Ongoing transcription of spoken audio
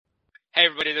Hey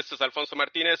everybody, this is Alfonso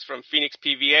Martinez from Phoenix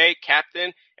PVA,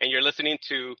 captain, and you're listening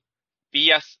to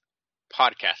Villa's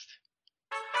podcast.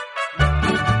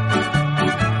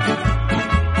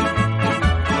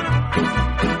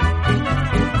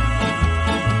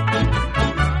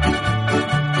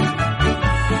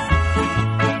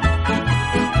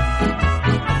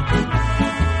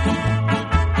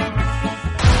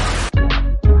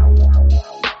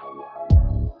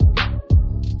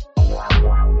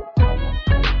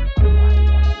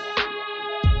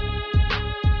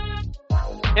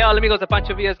 Hey, hola amigos de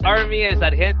Pancho Villa's Army, es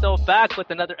Argento back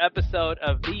with another episode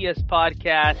of Villa's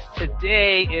podcast.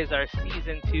 Today is our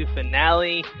season 2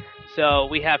 finale. So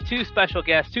we have two special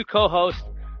guests, two co-hosts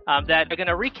that are going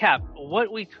to recap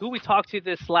who we talked to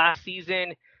this last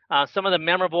season, some of the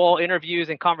memorable interviews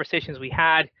and conversations we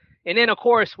had. And then, of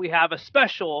course, we have a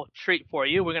special treat for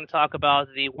you. We're going to talk about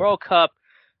the World Cup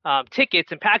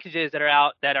tickets and packages that are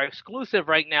out that are exclusive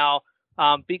right now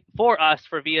for us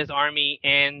for Villa's Army,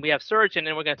 and we have Serge, and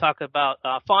then we're going to talk about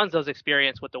Fonzo's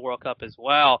experience with the World Cup as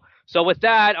well. So with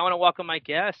that, I want to welcome my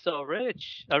guest. So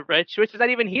Rich is not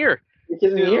even here. Rich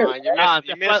isn't here.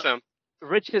 You miss him.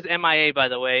 Rich is MIA, by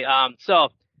the way. So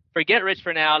forget Rich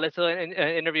for now. Let's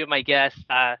interview my guests,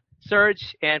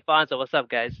 Serge and Fonzo. What's up,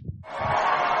 guys?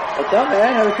 What's up,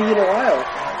 man? Haven't seen you in a while.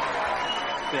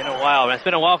 It's been a while, man. It's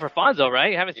been a while for Fonzo,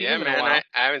 right? You haven't seen him in a while.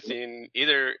 I haven't seen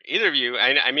either of you.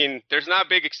 I mean, there's not a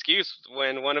big excuse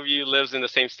when one of you lives in the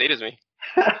same state as me.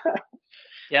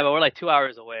 Yeah, but we're like 2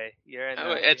 hours away.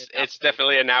 It's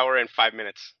definitely an hour and 5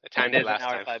 minutes. The time did last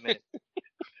time. 5 minutes.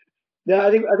 No,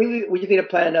 I think we just need to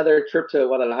plan another trip to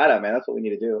Guadalajara, man. That's what we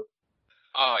need to do.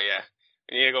 Oh yeah,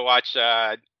 we need to go watch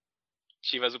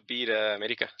Chivas beat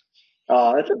America.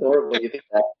 Oh, that's adorable. You think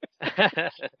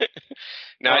that?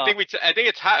 No, I think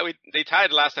it's hot. They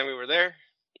tied last time we were there.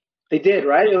 They did,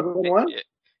 right? It was 1-1.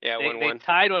 Yeah, 1-1. They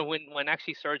tied when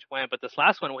actually Serge went, but this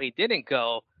last one when he didn't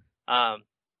go,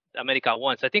 America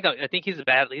won. So I think he's a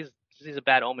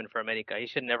bad omen for America. He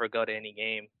should never go to any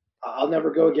game. I'll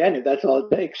never go again if that's all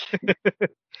it takes.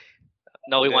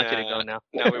 No, we want you to go now.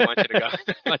 No, we want you to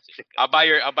go. I'll buy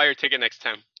your ticket next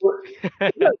time.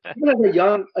 You have a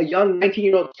young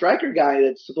 19-year-old striker guy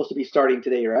that's supposed to be starting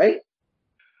today, right?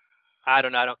 I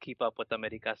don't know. I don't keep up with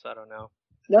America, so I don't know.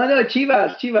 No,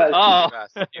 Chivas. Oh.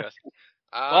 Chivas.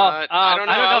 I don't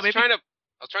know. I was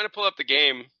trying to pull up the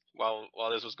game while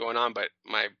this was going on, but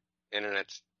my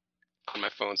internet's on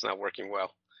my phone's not working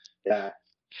well. Yeah.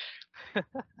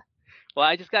 Well,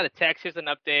 I just got a text. Here's an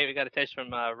update. We got a text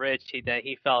from Rich that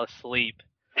he fell asleep.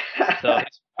 So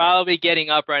he's probably getting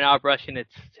up right now, brushing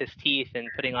his teeth and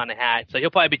putting on a hat. So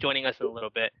he'll probably be joining us in a little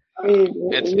bit. I mean,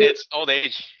 it's old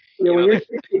age. Yeah, when you're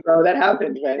 60, bro, that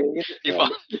happens, man.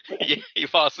 You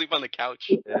fall asleep on the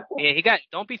couch. Yeah,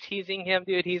 don't be teasing him,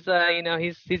 dude. He's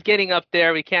he's getting up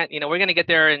there. We can't, we're going to get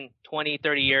there in 20,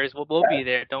 30 years. We'll be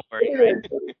there. Don't worry.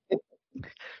 Right?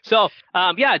 So,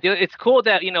 yeah, dude, it's cool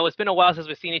that, it's been a while since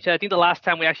we've seen each other. I think the last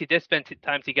time we actually did spend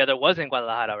time together was in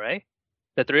Guadalajara, right?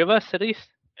 The three of us, at least?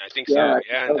 I think so.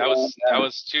 Yeah, that was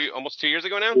almost 2 years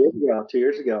ago now? 2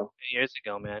 years ago. 2 years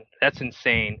ago, man. That's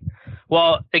insane.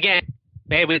 Well, again,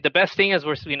 maybe the best thing is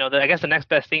I guess the next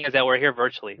best thing is that we're here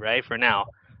virtually, right, for now.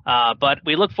 But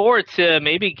we look forward to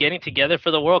maybe getting together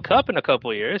for the World Cup in a couple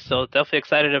of years. So definitely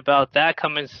excited about that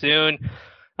coming soon.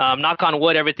 Knock on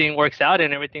wood, everything works out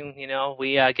and everything,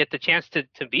 we get the chance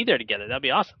to be there together. That'd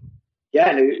be awesome. Yeah,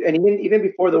 and even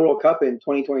before the World Cup in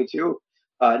 2022,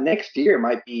 next year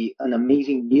might be an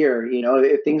amazing year.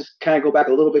 If things kind of go back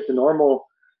a little bit to normal,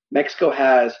 Mexico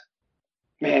has,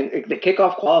 the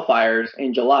kickoff qualifiers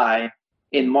in July.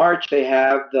 In March, they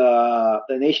have the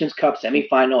Nations Cup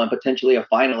semifinal and potentially a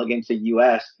final against the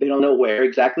U.S. They don't know where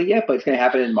exactly yet, but it's going to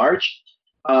happen in March.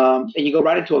 And you go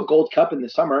right into a Gold Cup in the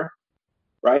summer.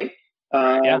 Right?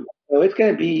 Yeah. So it's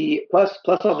going to be plus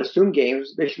all the Zoom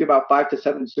games. There should be about 5 to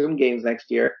 7 Zoom games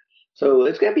next year. So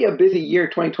it's going to be a busy year,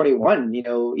 2021.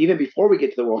 Even before we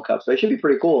get to the World Cup. So it should be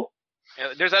pretty cool.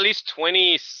 Yeah, there's at least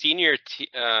 20 senior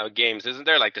games, isn't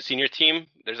there? Like the senior team.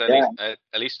 There's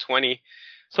at least 20.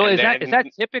 So is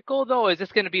that typical though? Is this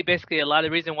going to be basically a lot of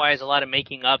the reason why there's a lot of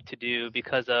making up to do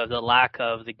because of the lack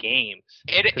of the games?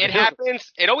 It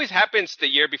happens. It always happens the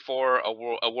year before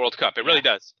a World Cup. It really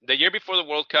does. The year before the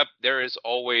World Cup, there is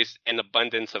always an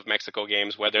abundance of Mexico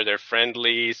games, whether they're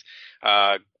friendlies,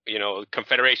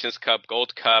 Confederations Cup,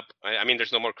 Gold Cup. I mean,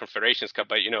 there's no more Confederations Cup,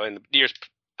 but in the years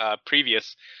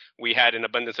previous, we had an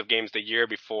abundance of games the year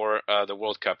before the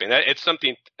World Cup, and it's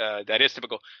something that is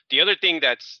typical. The other thing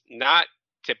that's not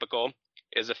typical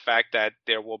is the fact that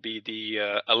there will be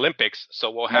the Olympics.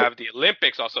 So we'll have the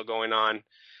Olympics also going on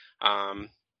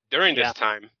during this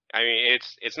time. I mean,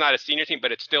 it's not a senior team,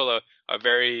 but it's still a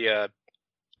very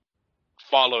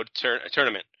followed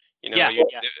tournament.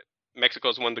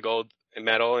 Mexico's won the gold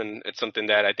medal, and it's something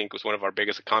that I think was one of our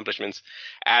biggest accomplishments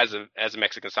as a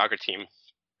Mexican soccer team.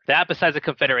 That, besides the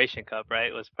Confederation Cup,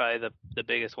 right, was probably the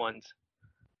biggest ones.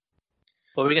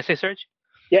 What were we gonna say, Serge?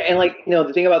 Yeah, and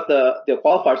the thing about the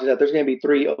qualifiers is that there's going to be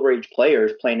 3 overage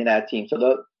players playing in that team, so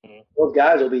those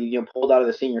guys will be pulled out of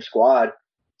the senior squad,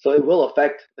 so it will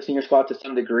affect the senior squad to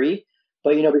some degree.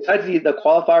 But besides the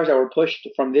qualifiers that were pushed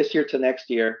from this year to next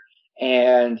year,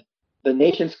 and the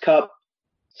Nations Cup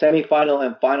semifinal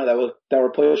and final that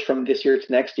were pushed from this year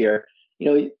to next year,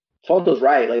 Fonto's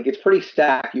right. Like, it's pretty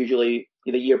stacked usually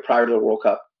the year prior to the World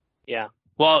Cup. Yeah.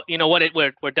 Well, you know what?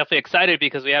 We're definitely excited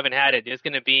because we haven't had it. There's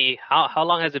going to be how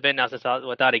long has it been now since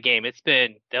without a game? It's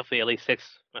been definitely at least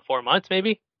 4 months,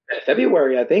 maybe.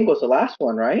 February, I think, was the last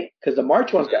one, right? Because the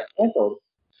March ones got canceled.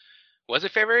 Was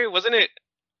it February? Wasn't it?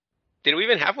 Did we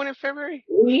even have one in February?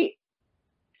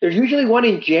 There's usually one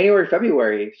in January,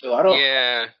 February, so I don't.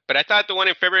 Yeah, but I thought the one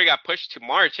in February got pushed to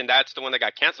March, and that's the one that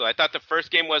got canceled. I thought the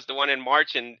first game was the one in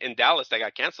March in Dallas that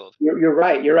got canceled. You're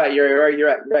right.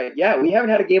 Yeah, we haven't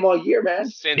had a game all year, man.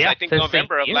 Since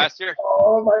November of last year.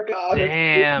 Oh my God!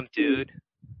 Damn, dude.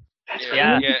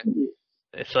 Yeah.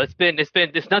 So it's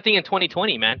nothing in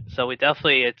 2020, man. So it's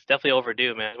definitely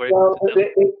overdue, man.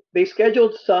 They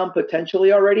scheduled some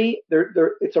potentially already.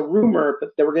 It's a rumor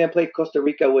that we're going to play Costa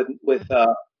Rica with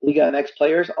Liga MX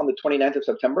players on the 29th of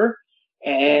September,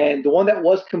 and the one that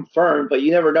was confirmed, but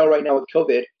you never know right now with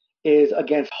COVID, is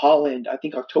against Holland. I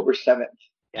think October 7th.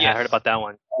 Yeah, yes. I heard about that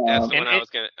one. That's the one I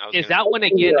was gonna. Is that one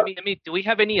again? Yeah. I mean, do we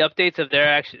have any updates of their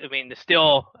actually? I mean,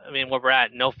 where we're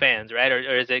at, no fans, right?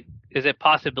 Or is it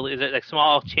possibly? Is it a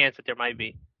small chance that there might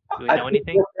be? Do we know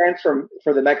anything? No fans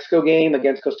for the Mexico game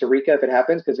against Costa Rica if it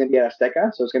happens, because it's going to be at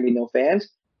Azteca, so it's going to be no fans.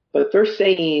 But they're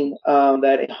saying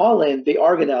that in Holland they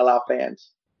are going to allow fans.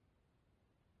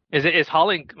 Is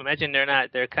Holland? Imagine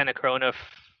they're kind of Corona.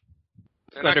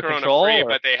 They're not corona-free,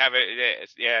 but they have it.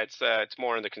 It's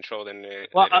more under control than.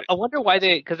 Well, I wonder why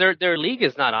because their league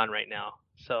is not on right now,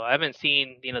 so I haven't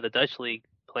seen the Dutch league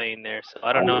playing there, so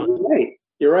I don't know.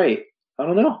 You're right. I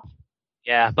don't know.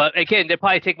 Yeah, but again, they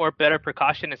probably take better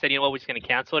precaution and said, we're just going to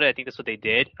cancel it. I think that's what they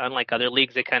did. Unlike other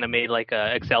leagues, they kind of made like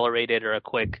a accelerated or a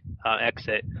quick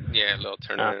exit. Yeah, a little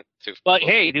tournament too. But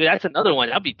hey, dude, that's another one.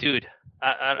 That'd be, dude.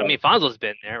 I mean, Fonzo's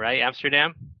been there, right?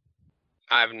 Amsterdam.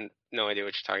 I have no idea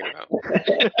what you're talking about.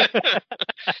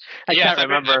 I can't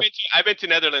remember. I've been to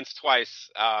Netherlands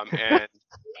twice, and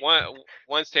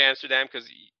once to Amsterdam because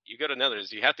you go to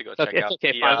Netherlands, you have to go check out.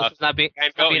 Okay, Fonzo, it's not being. You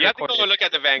have to go look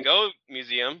at the Van Gogh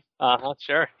Museum.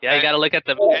 Sure. Yeah, you got to look at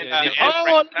the.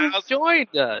 Look,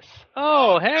 joined us.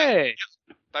 Oh, hey.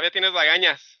 Todavía tienes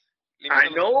lagañas. I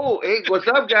know. Hey, what's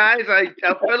up, guys? I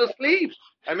fell asleep.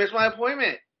 I missed my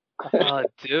appointment. Oh,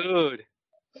 dude.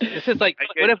 This is like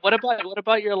what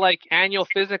about your like annual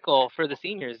physical for the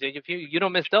seniors? If you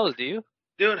don't miss those, do you?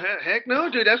 Dude, heck no,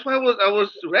 dude. That's why I was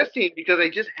resting because I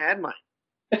just had mine.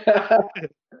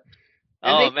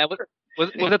 Man,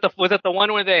 was it the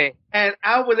one where they? And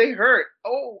how were they hurt?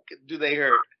 Oh, do they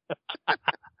hurt?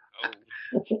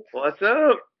 What's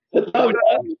up?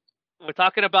 We're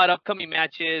talking about upcoming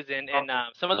matches and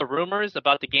some of the rumors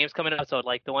about the games coming up. So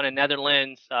like the one in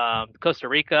Netherlands, Costa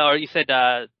Rica, or you said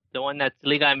the one that's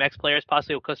Liga MX players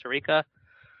possibly with Costa Rica.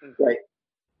 Right.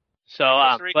 So,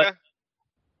 Costa Rica?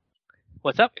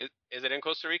 What's up? Is it in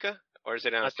Costa Rica or is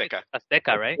it in Azteca?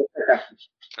 Azteca, right?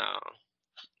 Oh.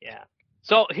 Yeah.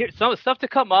 So here's some stuff to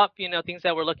come up, things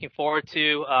that we're looking forward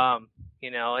to,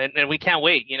 and we can't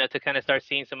wait, to kind of start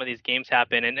seeing some of these games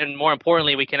happen. And more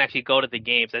importantly, we can actually go to the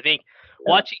games. I think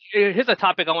here's a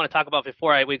topic I want to talk about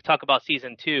before we talk about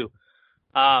season 2.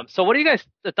 So what are you guys'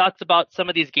 thoughts about some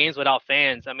of these games without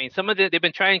fans? I mean, they've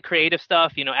been trying creative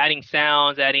stuff, adding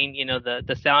sounds, adding,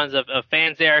 the sounds of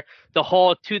fans there, the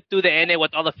whole through the end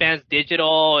with all the fans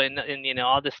digital and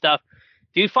all this stuff.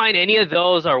 Do you find any of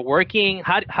those are working?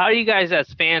 How are you guys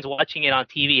as fans watching it on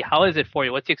TV? How is it for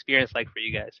you? What's the experience like for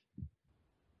you guys?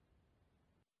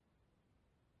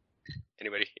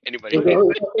 Anybody?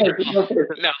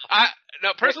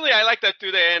 No, personally, I like that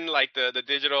through the end, like the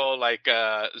digital, like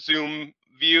Zoom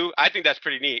view. I think that's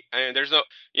pretty neat. I mean, there's no,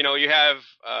 you have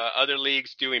other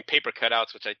leagues doing paper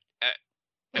cutouts, which I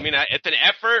mean, it's an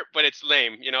effort, but it's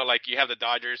lame. Like you have the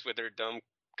Dodgers with their dumb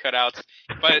cutouts,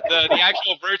 but the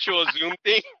actual virtual Zoom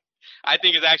thing, I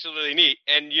think is actually really neat.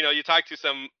 And you talk to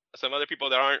some other people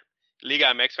that aren't Liga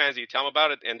MX fans, you tell them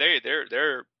about it, and they're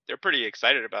pretty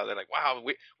excited about it. They're like, wow,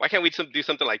 why can't we do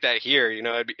something like that here?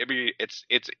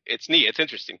 It's neat. It's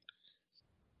interesting.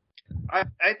 I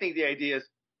think the idea is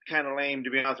kind of lame, to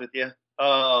be honest with you.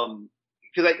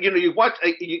 Because you watch,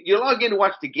 you log in to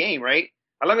watch the game, right?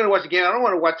 I log in to watch the game. I don't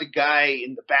want to watch a guy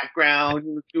in the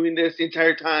background doing this the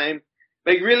entire time.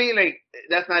 Like really, like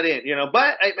that's not it,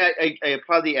 But I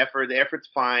applaud the effort. The effort's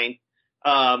fine.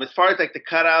 As far as like the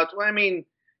cutouts, well, I mean,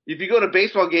 if you go to a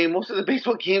baseball game, most of the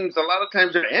baseball games a lot of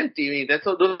times are empty. I mean,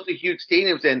 those are huge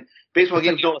stadiums, and baseball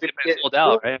games don't really get sold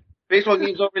out, right? Baseball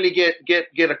games don't really get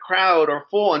a crowd or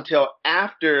full until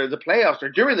after the playoffs or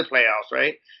during the playoffs,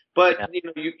 right? But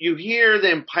you hear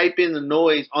them pipe in the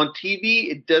noise on TV.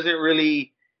 It doesn't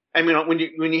really. I mean, when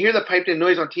you hear the piped in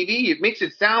noise on TV, it makes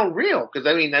it sound real. Because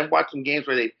I mean, I've watched some games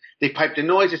where they piped in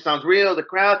noise. It sounds real. The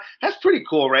crowd, that's pretty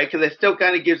cool, right? Because it still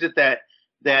kind of gives it that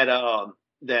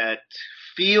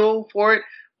feel for it.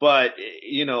 But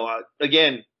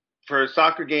again, for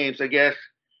soccer games, I guess.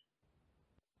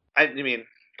 I mean,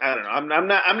 I don't know.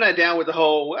 I'm not down with the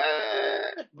whole.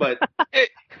 But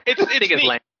it's neat.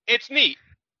 lame. It's neat.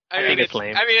 I think it's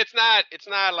lame. I mean, it's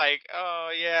not like, oh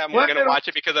yeah, I'm gonna watch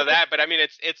it because of that. But I mean,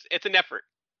 it's an effort.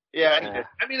 Yeah,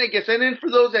 I mean, I guess, and then for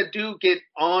those that do get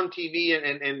on TV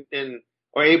and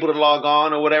are able to log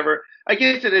on or whatever, I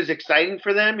guess it is exciting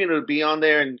for them, to be on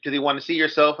there and because you want to see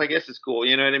yourself. I guess it's cool,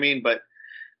 you know what I mean? But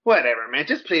whatever, man,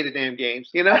 just play the damn games,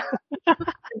 Yeah, I'm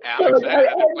excited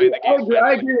to play the games.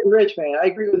 I agree with Rich, man. I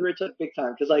agree with Rich big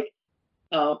time because, like,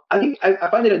 I think I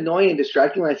find it annoying and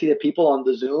distracting when I see the people on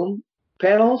the Zoom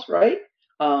panels, right?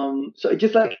 So it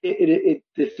just like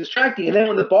it's distracting, and then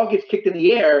when the ball gets kicked in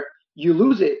the air, you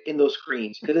lose it in those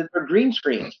screens because they're green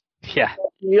screens. Yeah,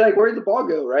 you're like, where'd the ball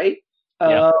go, right?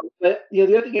 Yeah. But the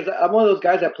other thing is, I'm one of those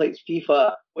guys that plays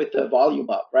FIFA with the volume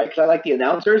up, right? Because I like the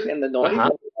announcers and the noise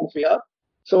that pumps me up.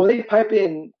 So when they pipe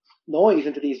in noise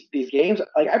into these games,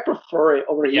 like I prefer it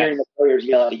over hearing the players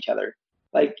yell at each other.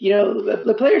 Like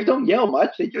the players don't yell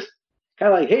much; they just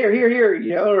kind of like here,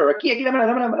 or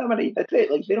aquí, that's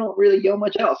it. Like they don't really yell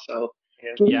much else. So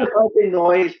keep the pipe in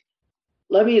noise.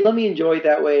 Let me enjoy it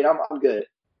that way, and I'm good.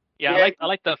 Yeah, I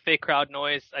like the fake crowd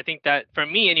noise. I think that for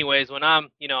me, anyways, when I'm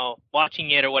watching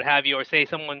it or what have you, or say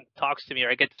someone talks to me or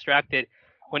I get distracted,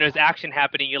 when there's action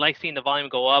happening, you like seeing the volume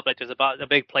go up. Like there's about a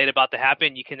big play about to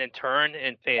happen, you can then turn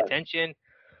and pay attention.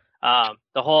 The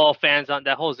whole fans on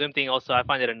that whole Zoom thing also, I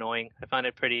find it annoying. I find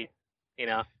it pretty, sweet.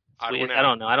 I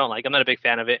don't know. I'm not a big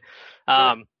fan of it.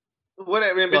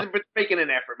 Whatever, but making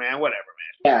an effort, man. Whatever,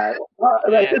 man. Yeah,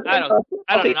 I don't know.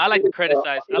 I like to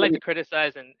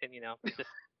criticize. And just.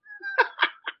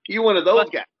 You one of those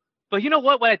guys. But you know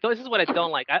what? This is what I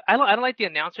don't like. I don't like the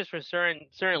announcers for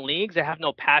certain leagues that have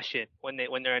no passion when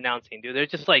they're announcing, dude. They're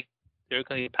just like they're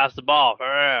gonna pass the ball.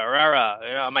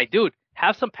 I'm like, dude,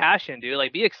 have some passion, dude.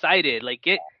 Like, be excited. Like,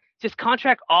 just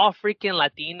contract all freaking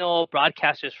Latino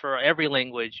broadcasters for every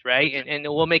language, right? And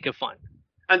we'll make it fun.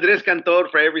 Andres Cantor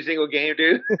for every single game,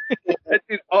 dude. That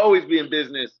dude always be in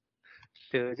business.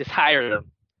 Dude, just hire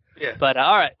them. Yeah. But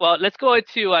all right, well, let's go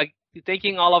into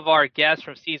thanking all of our guests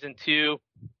from season 2.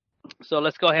 So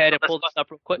let's go ahead and pull this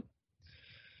up real quick.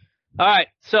 All right,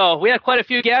 so we had quite a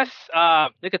few guests.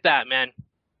 Look at that, man.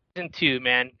 Season 2,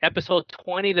 man. Episode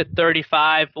 20 to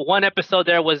 35. One episode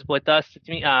there was with us.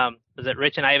 Was it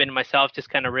Rich and Ivan and myself just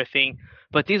kind of riffing?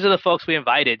 But these are the folks we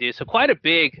invited, dude. So quite a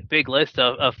big list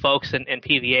of folks in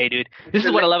PVA, dude. This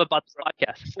is what I love about this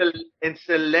podcast. And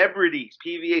celebrities,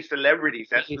 PVA celebrities.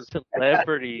 That's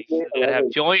celebrities that have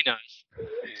joined us.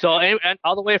 So and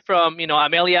all the way from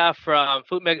Amelia from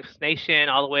Food Mix Nation,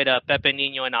 all the way to Pepe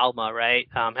Nino and Alma, right?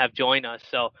 Have joined us.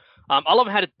 So all of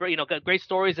them had great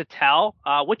stories to tell.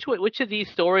 Which of these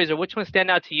stories or which one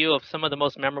stand out to you of some of the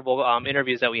most memorable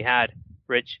interviews that we had,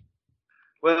 Rich?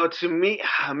 Well, to me,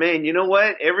 man, you know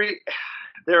what?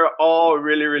 They're all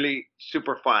really, really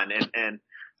super fun, and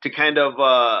to kind of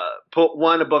put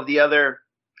one above the other,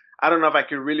 I don't know if I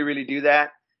could really, really do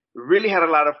that. Really had a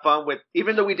lot of fun with,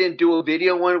 even though we didn't do a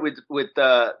video one with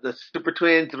the Super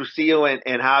Twins, Rocio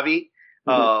and Javi.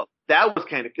 That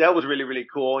was really, really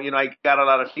cool. I got a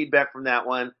lot of feedback from that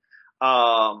one.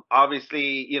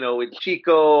 Obviously, with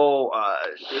Chico,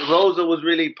 Rosa was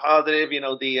really positive.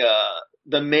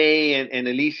 The May and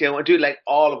Alicia, dude, like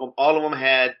all of them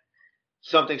had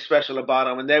something special about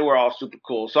them, and they were all super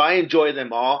cool. So I enjoyed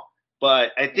them all.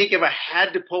 But I think if I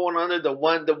had to put one under, the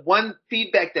one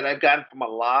feedback that I've gotten from a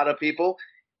lot of people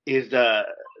is the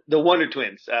Wonder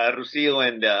Twins, Rocio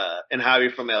and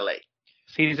Javi from LA.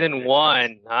 Season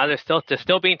 1, they're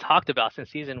still being talked about since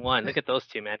season 1. Look at those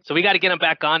two, man. So we got to get them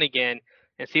back on again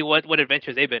and see what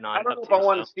adventures they've been on. I don't know if I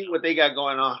want to see what they got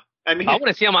going on. I want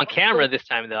to see them on camera this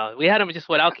time, though. We had them just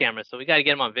without camera, so we got to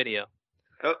get them on video.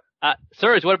 Oh.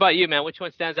 Serge, what about you, man? Which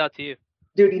one stands out to you?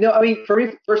 Dude, I mean, for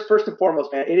me, first and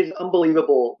foremost, man, it is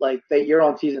unbelievable, like, that you're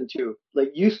on season 2.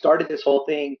 Like, you started this whole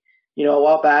thing, a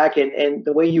while back, and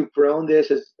the way you've grown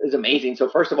this is amazing. So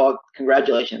first of all,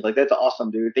 congratulations. Like, that's awesome,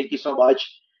 dude. Thank you so much.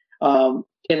 And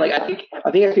like,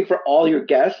 I think for all your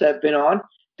guests that have been on,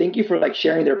 thank you for like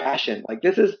sharing their passion. Like,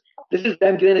 this is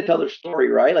them getting to tell their story,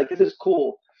 right? Like, this is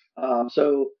cool.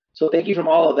 So thank you from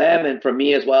all of them and from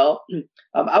me as well.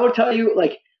 I would tell you,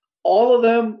 like, all of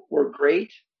them were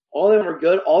great. All of them are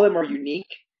good. All of them are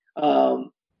unique.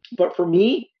 But for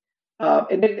me,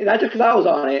 and not just because I was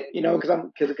on it, because I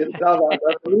was on it.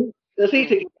 But for me, listening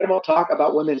to Guillermo talk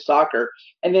about women's soccer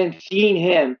and then seeing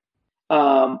him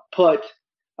put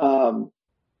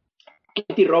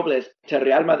Katie Robles to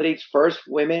Real Madrid's first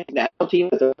women's national team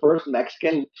as the first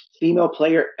Mexican female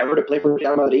player ever to play for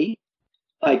Real Madrid,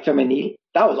 like femenil,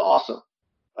 that was awesome.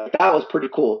 Like, that was pretty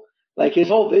cool. Like, his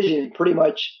whole vision pretty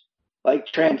much like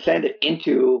transcended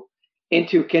into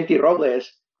Kenty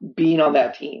Robles being on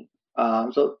that team.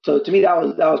 So to me, that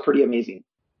was pretty amazing.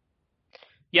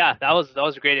 Yeah, that was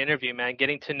a great interview, man.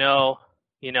 Getting to know,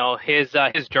 his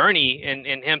journey and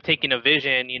him taking a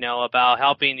vision, about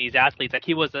helping these athletes. Like,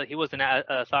 he was a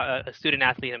student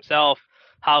athlete himself.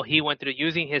 How he went through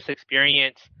using his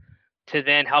experience to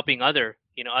then helping others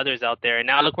out there. And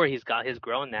now look where he's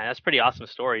grown. That's a pretty awesome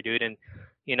story, dude. And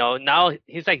now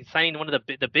he's like signing one of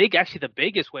the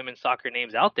biggest women's soccer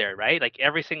names out there, right? Like,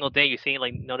 every single day you're seeing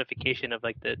like notification of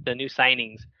like the new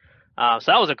signings. So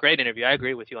that was a great interview. I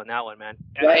agree with you on that one, man.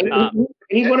 Right.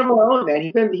 He's one of our own, man.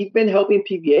 He's been helping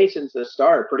PVA since the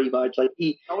start, pretty much. Like,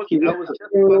 he hooks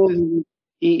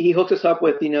us up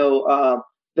with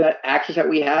the access that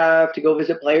we have to go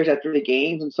visit players after the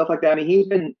games and stuff like that. I mean, he's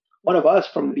been one of us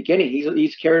from the beginning.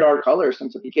 He's carried our colors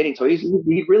since the beginning. So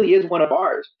he really is one of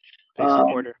ours.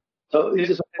 Supporter. So he's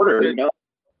a supporter,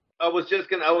 I was just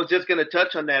gonna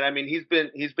touch on that. I mean, he's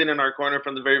been in our corner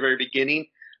from the very, very beginning.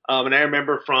 And I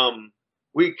remember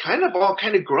we kind of all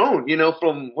grown,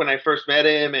 from when I first met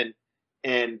him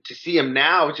and to see him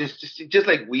now, just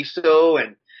like Wiso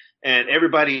and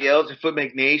everybody else at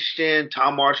Footmeg Nation,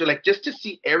 Tom Marshall, like, just to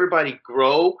see everybody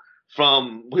grow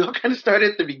from, we all kind of started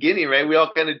at the beginning, right? We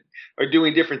all kind of are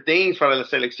doing different things for La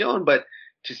Selección, but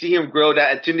to see him grow,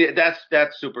 that's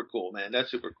super cool, man. That's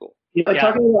super cool.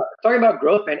 Talking about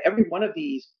growth, man, every one of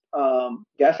these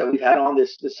guests that we've had on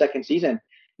this second season,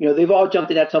 they've all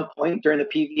jumped in at some point during the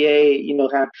PVA,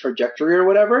 kind of trajectory or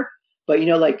whatever. But,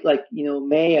 like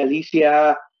May,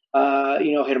 Alicia,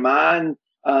 Germán,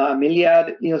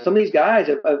 Amelia, some of these guys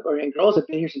and girls have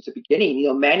been here since the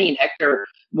beginning. Manny and Hector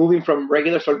moving from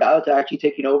regular Soldado to actually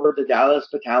taking over the Dallas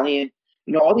battalion.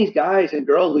 All these guys and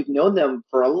girls, we've known them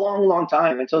for a long, long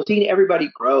time. And so seeing everybody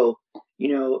grow,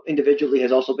 individually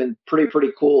has also been pretty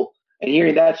cool. And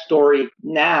hearing that story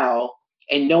now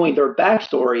and knowing their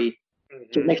backstory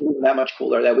just makes it that much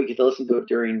cooler that we get to listen to it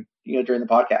during the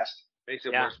podcast. Makes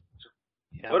it more.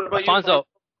 Yeah. What about Fonzo?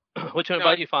 Which one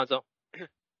about you, Fonzo?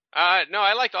 No,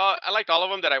 I liked all of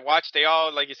them that I watched. They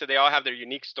all, like you said, they all have their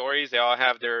unique stories. They all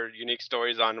have their unique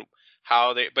stories on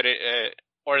how they're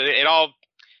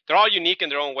all unique in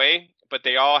their own way, but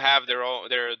they all have their own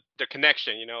their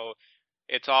connection.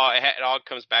 It all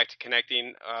comes back to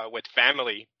connecting with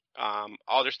family.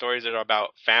 All their stories are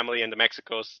about family and the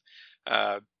Mexicos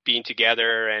being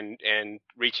together and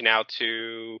reaching out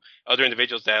to other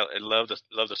individuals that love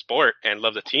the sport and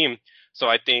love the team. So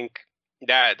I think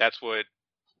that's what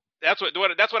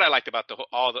I liked about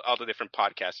all the different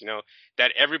podcasts.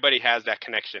 That everybody has that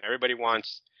connection. Everybody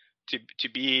wants to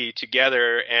be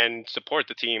together and support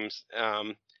the teams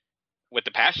with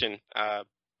the passion. And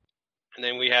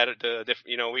then we had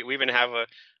we even have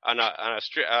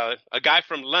a guy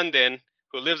from London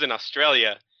who lives in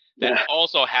Australia that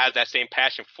also has that same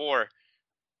passion for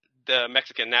the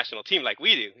Mexican national team like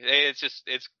we do.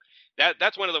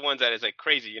 That's one of the ones that is like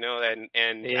crazy, and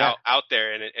out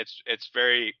there, and it's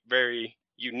very, very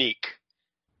unique.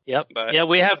 Yep. But,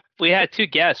 we had two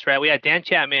guests, right? We had Dan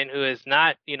Chapman, who is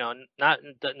not born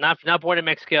in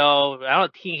Mexico. I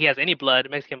don't think he has any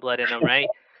Mexican blood in him, right?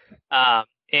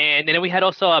 And then we had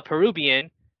also a Peruvian,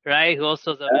 right, who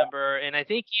also is a member. And I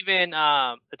think even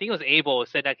I think it was Abel who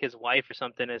said that his wife or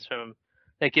something is from,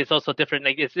 like, it's also different.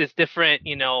 Like, it's different,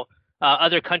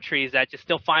 other countries that just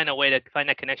still find a way to find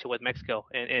that connection with Mexico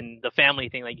and the family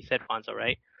thing, like you said, Fonzo,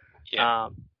 right? Yeah.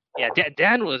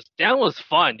 Dan was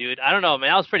fun, dude. I don't know,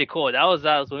 man. That was pretty cool.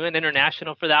 We went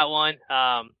international for that one.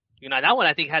 That one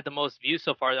I think had the most views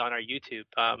so far on our YouTube.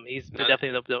 He's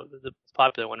definitely the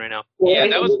popular one right now. Yeah,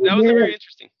 that was very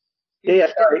interesting. Yeah.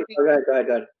 Sorry. Go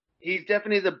ahead. He's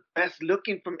definitely the best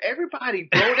looking from everybody,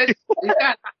 bro.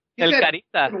 He's El got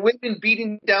Carita. women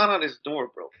beating down on his door,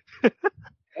 bro.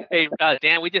 Hey,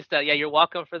 Dan, we just yeah, you're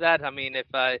welcome for that. I mean, if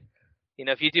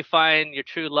if you do find your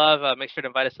true love, make sure to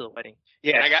invite us to the wedding.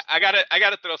 Yeah, I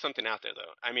gotta throw something out there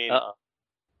though. I mean,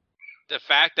 the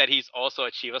fact that he's also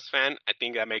a Chivas fan, I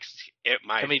think that makes it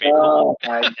my favorite. Oh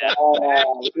my God!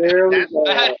 There we go.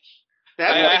 I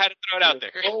had to throw it out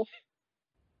there.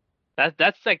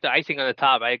 That's like the icing on the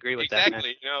top. I agree with that.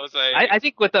 Exactly. It's like I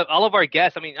think with all of our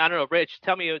guests, I mean, I don't know, Rich,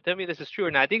 tell me this is true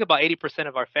or not. I think about 80%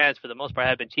 of our fans, for the most part,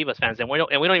 have been Chivas fans, and we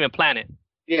don't even plan it.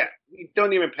 Yeah, we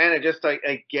don't even plan it. Just like,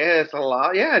 I guess a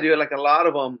lot. Yeah, dude, like a lot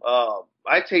of them.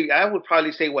 I would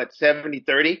probably say what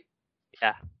 70-30.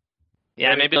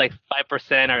 Yeah, maybe like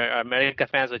 5% are America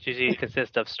fans, which usually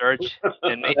consist of Serge.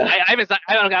 And I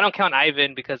don't count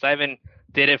Ivan because Ivan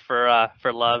did it for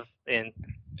love, and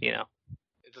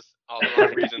it's just all the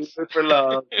wrong reasons. For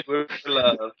love. For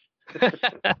love.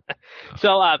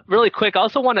 So really quick, I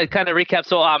also want to kind of recap.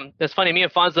 So it's funny, me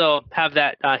and Fonzo have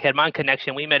that Germán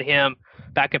connection. We met him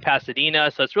back in Pasadena,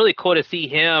 so it's really cool to see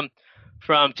him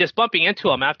from just bumping into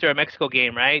him after a Mexico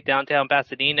game, right, downtown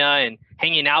Pasadena, and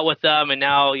hanging out with them. And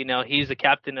now he's the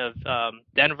captain of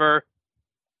Denver,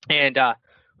 and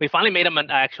we finally made him an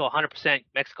actual 100%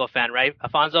 Mexico fan, right,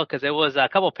 Afonso? Because it was a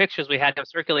couple of pictures we had him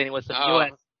circulating with some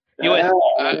U.S.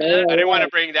 I didn't want to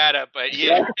bring that up, but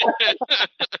yeah.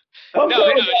 The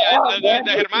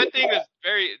Germán thing is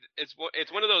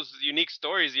it's one of those unique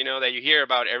stories, that you hear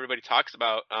about, everybody talks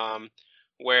about,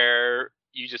 where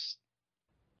you just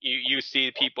you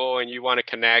see people and you want to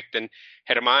connect. And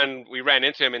Germán, we ran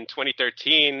into him in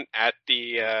 2013 at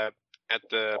the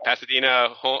Pasadena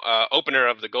opener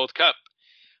of the Gold Cup.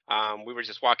 We were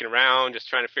just walking around, just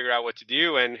trying to figure out what to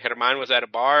do, and Germán was at a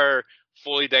bar,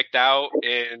 fully decked out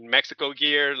in Mexico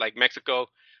gear, like Mexico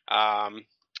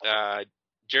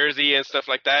jersey and stuff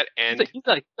like that. And he's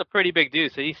a pretty big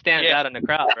dude, so he stands out in the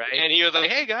crowd, right? And he was like,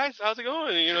 "Hey guys, how's it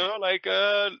going?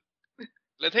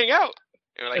 Let's hang out."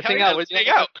 And we're like, "Let's hang out. Let's hang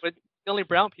out. We're the only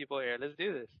brown people here. Let's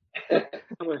do this."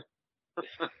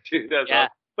 Dude, that's awesome.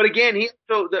 But again,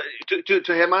 to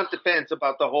Germán's defense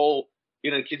about the whole,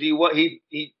 because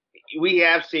we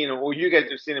have seen him, or you guys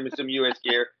have seen him in some U.S.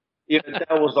 gear.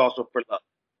 That was also for love.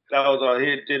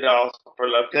 He did it also for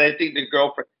love. Because I think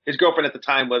his girlfriend at the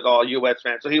time was all U.S.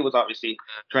 fans, so he was obviously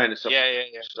trying to support.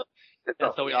 Yeah.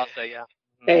 So we all say, yeah.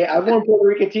 Hey, I've worn Puerto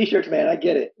Rican T-shirts, man. I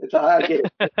get it. I get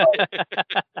it.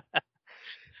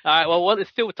 All right. Well,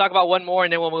 let's talk about one more,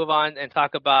 and then we'll move on and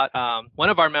talk about one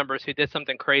of our members who did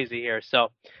something crazy here.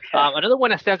 So another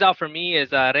one that stands out for me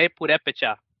is Rey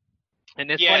Purepecha. And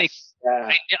it's funny.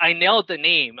 Yeah. I nailed the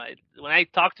name. When I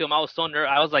talked to him, I was so nervous.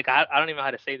 I was like, I don't even know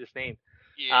how to say this name.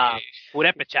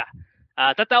 Purepecha.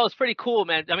 I thought that was pretty cool,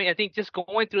 man. I mean, I think just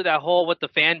going through that whole with the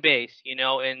fan base,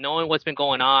 and knowing what's been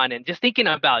going on, and just thinking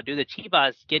about, the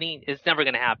Chivas it's never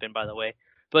going to happen, by the way.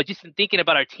 But just thinking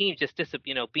about our team, just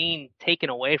being taken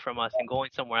away from us and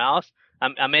going somewhere else.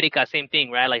 America, same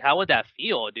thing, right? Like, how would that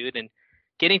feel, dude? And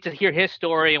getting to hear his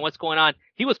story and what's going on,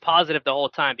 he was positive the whole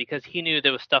time because he knew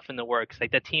there was stuff in the works.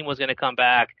 Like, the team was going to come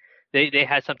back. They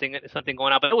had something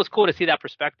going on. But it was cool to see that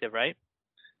perspective, right?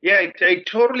 Yeah, I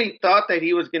totally thought that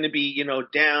he was going to be,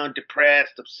 down,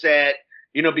 depressed, upset,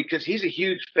 because he's a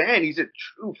huge fan. He's a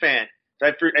true fan. So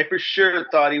I for sure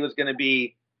thought he was going to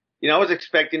be, I was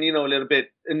expecting, a little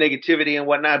bit of negativity and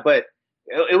whatnot, but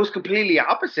it was completely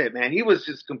opposite, man. He was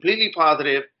just completely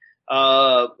positive.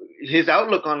 His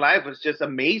outlook on life was just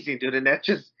amazing, dude. And that's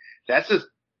just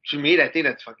to me, I think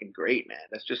that's fucking great, man.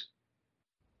 That's just.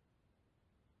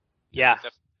 Yeah.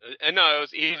 And no,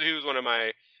 he was one of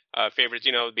my favorites,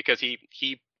 because he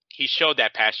showed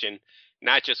that passion,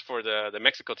 not just for the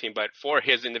Mexico team, but for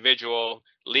his individual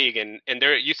league. And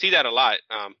there, you see that a lot.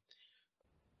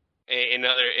 In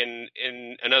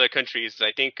other countries,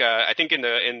 I think in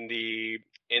the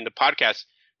podcast,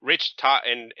 Rich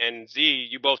and Z,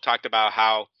 you both talked about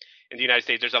how in the United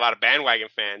States there's a lot of bandwagon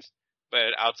fans,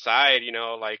 but outside,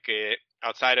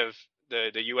 outside of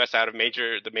the U.S., out of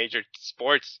the major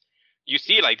sports, you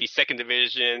see like these second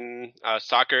division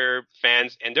soccer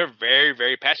fans, and they're very,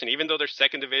 very passionate, even though they're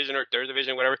second division or third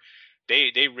division, whatever.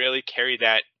 They really carry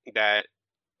that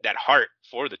heart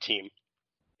for the team.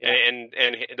 Yeah. And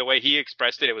the way he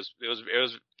expressed it, it was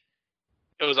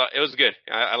good.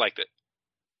 I liked it.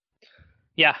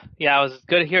 Yeah, it was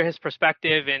good to hear his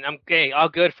perspective, and all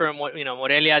good for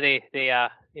Morelia. They're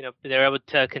able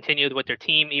to continue with their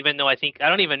team, even though I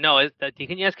don't even know.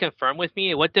 Can you guys confirm with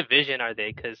me what division are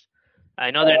they? Because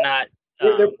I know they're not.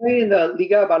 They're playing in the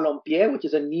Liga Balompié, which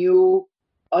is a new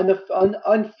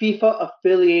un-FIFA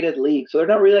affiliated league. So they're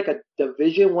not really like a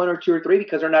Division 1 or 2 or 3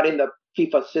 because they're not in the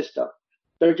FIFA system.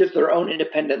 they're just their own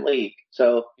independent league.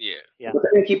 So yeah. but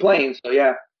they're gonna keep playing. So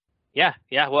yeah. Yeah.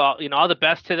 Well, all the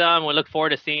best to them. We look forward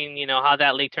to seeing, how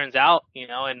that league turns out,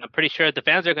 and I'm pretty sure the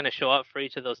fans are going to show up for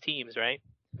each of those teams, right?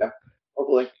 Yeah,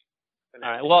 hopefully. All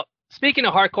right. Well, speaking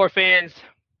of hardcore fans,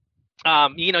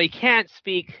 you can't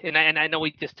speak, and I know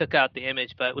we just took out the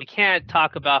image, but we can't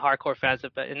talk about hardcore fans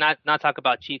and not talk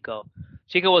about Chico.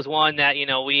 Chico was one that,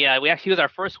 we actually was our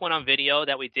first one on video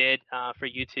that we did for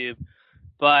YouTube.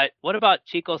 But what about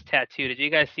Chico's tattoo? Did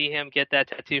you guys see him get that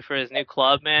tattoo for his new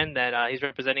club, man, that he's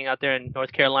representing out there in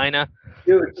North Carolina?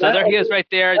 Dude, so there he is right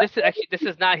there. This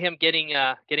is not him getting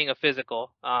a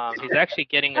physical. He's actually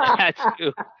getting a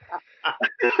tattoo.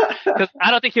 Because I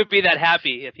don't think he'd be that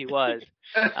happy if he was.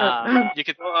 You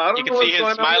could see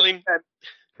him smiling.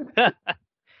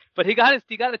 But he got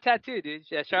a tattoo, dude.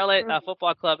 Charlotte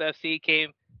Football Club FC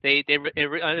came. They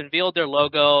unveiled their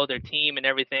logo, their team, and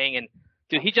everything, and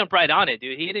dude, he jumped right on it,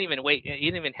 dude. He didn't even wait. He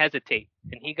didn't even hesitate,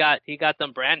 and he got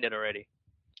them branded already.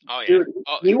 Oh yeah, dude,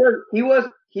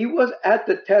 he was at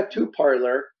the tattoo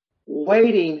parlor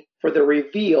waiting for the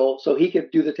reveal so he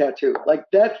could do the tattoo. Like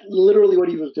that's literally what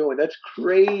he was doing. That's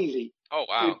crazy. Oh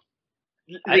wow,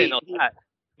 dude, I didn't know that.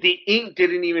 The ink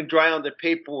didn't even dry on the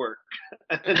paperwork.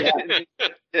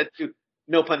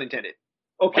 No pun intended.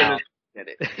 Okay. Wow.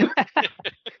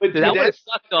 But that would have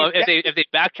sucked though if they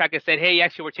backtrack and said, "Hey,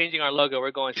 actually, we're changing our logo.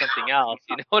 We're going something else."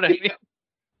 You know what I mean?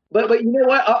 But you know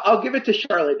what? I'll give it to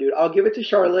Charlotte, dude. I'll give it to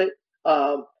Charlotte.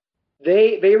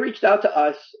 They reached out to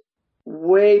us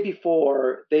way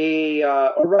before they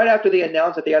or right after they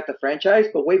announced that they got the franchise,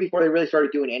 but way before they really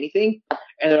started doing anything.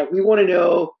 And they're like, "We want to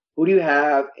know who do you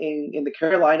have in the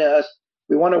Carolinas?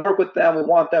 We want to work with them. We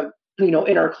want them,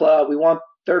 in our club. We want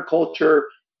their culture."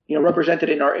 Represented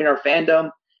in our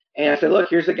fandom. And I said, look,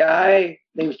 here's a guy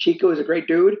named Chico. He's a great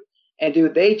dude. And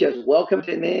dude, they just welcomed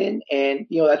him in. And,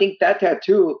 I think that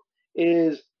tattoo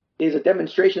is a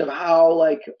demonstration of how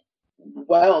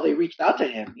well they reached out to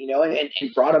him, and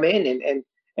brought him in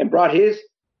and brought his,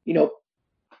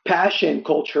 passion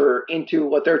culture into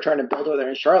what they're trying to build over there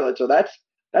in Charlotte. So that's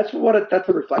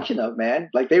a reflection of, man.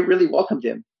 Like they really welcomed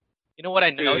him. You know what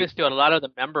I noticed, dude? A lot of the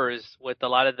members with a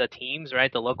lot of the teams,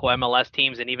 right? The local MLS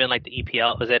teams and even like the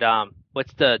EPL. Was it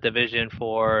what's the division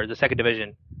for the second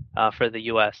division for the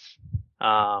US?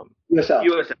 USL.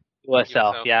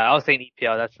 USL. Yeah, I was saying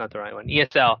EPL. That's not the right one.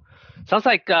 ESL. Sounds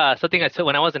like something I said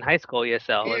when I was in high school.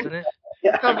 ESL, wasn't it?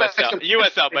 Yeah.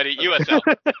 USL, buddy.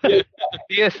 USL.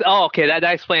 Yes. Oh, okay. That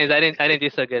explains. I didn't do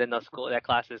so good in those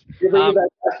classes. You're bringing back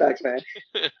flashbacks,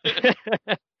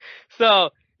 man.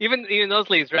 So. Even those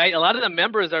leagues, right? A lot of the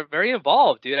members are very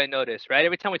involved, dude. I noticed, right?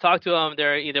 Every time we talk to them,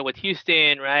 they're either with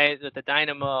Houston, right, with the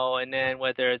Dynamo, and then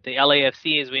whether the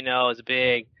LAFC, as we know, is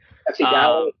big. FC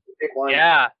Dallas, big one.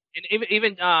 Yeah, and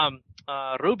even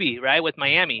Ruby, right, with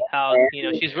Miami. How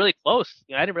she's really close.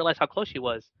 I didn't realize how close she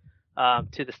was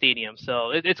to the stadium. So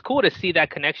it's cool to see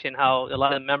that connection. How a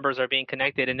lot of the members are being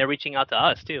connected, and they're reaching out to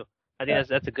us too. I think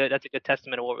that's a good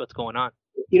testament of what's going on.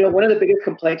 One of the biggest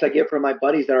complaints I get from my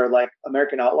buddies that are like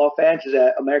American Outlaw fans is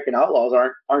that American Outlaws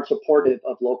aren't supportive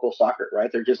of local soccer, right?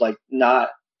 They're just not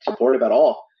supportive at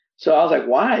all. So I was like,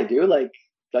 why, dude? Like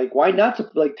why not?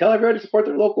 Tell everyone to support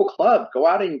their local club. Go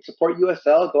out and support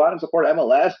USL. Go out and support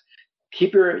MLS.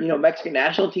 Keep your Mexican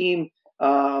national team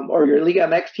or your Liga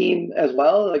MX team as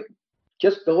well. Like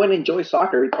just go and enjoy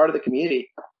soccer. Be part of the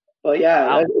community. But yeah,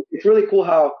 wow. It's really cool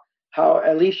how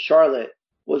at least Charlotte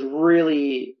was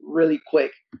really, really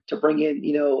quick to bring in,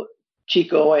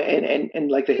 Chico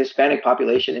and like the Hispanic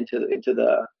population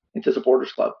into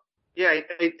supporters club. Yeah,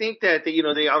 I think that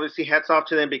they obviously hats off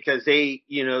to them because they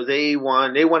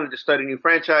wanted to start a new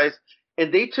franchise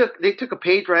and they took a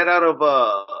page right out of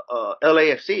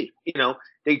LAFC.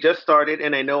 They just started,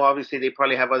 and I know obviously they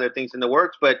probably have other things in the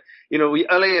works, but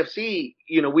LAFC,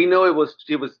 we know it was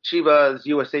Chivas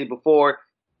USA before.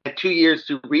 Had 2 years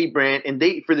to rebrand, and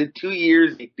for the 2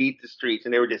 years they beat the streets,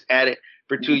 and they were just at it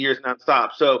for 2 years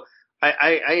nonstop. So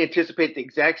I anticipate the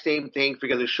exact same thing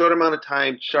because a short amount of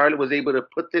time, Charlotte was able to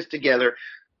put this together.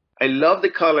 I love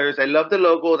the colors, I love the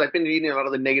logos. I've been reading a lot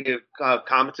of the negative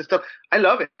comments and stuff. I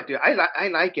love it, dude. I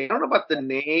like it. I don't know about the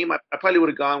name. I probably would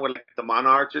have gone with like the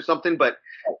Monarchs or something, but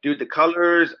dude, the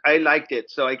colors, I liked it.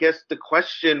 So I guess the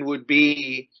question would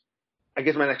be. I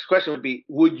guess my next question would be: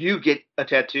 would you get a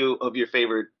tattoo of your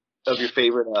favorite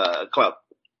club?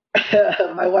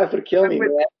 My wife would kill me,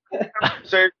 man.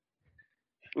 Sir,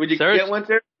 would you get one,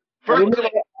 sir? First of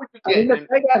all, I'm the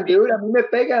Pagan, dude. I'm the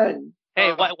Pagan.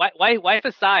 Hey, wife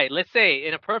aside, let's say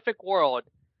in a perfect world,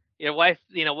 your wife,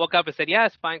 woke up and said, "Yeah,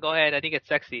 it's fine. Go ahead. I think it's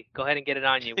sexy. Go ahead and get it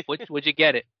on you." Would you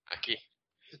get it? Okay.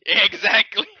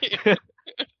 Exactly.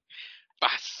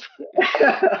 Pass.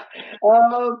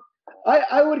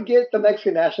 I would get the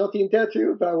Mexican national team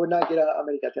tattoo, but I would not get a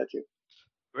America tattoo.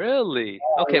 Really?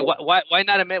 Okay. Why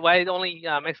not? Why only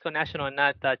Mexico national and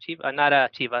not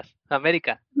Chivas?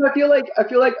 America. I feel like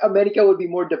America would be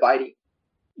more dividing.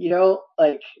 And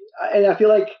I feel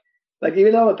like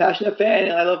even though I'm a passionate fan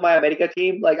and I love my America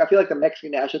team, I feel like the Mexican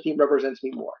national team represents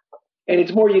me more, and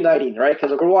it's more uniting, right?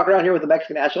 Because we're walking around here with the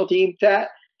Mexican national team tat,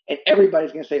 and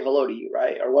everybody's gonna say hello to you,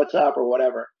 right, or what's up or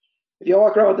whatever. If you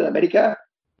walk around with an America,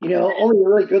 only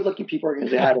really good-looking people are gonna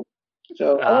say hi to me.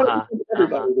 So I want to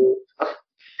everybody, dude.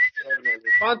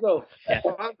 Fonzo,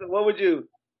 what would you?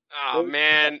 Oh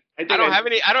man, I don't have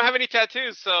any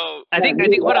tattoos, so I think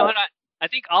hold on. I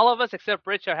think all of us except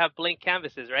Rich have blank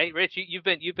canvases, right? Rich, you've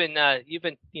been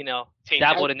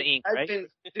dabbled in the ink, right?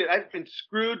 I've been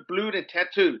screwed, blued, and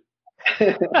tattooed.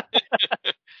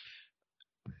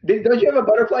 Don't you have a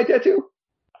butterfly tattoo?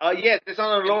 Yes, it's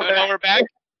on the lower back.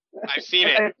 I've seen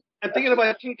it. I'm thinking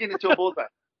about changing it to a bullseye,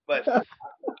 but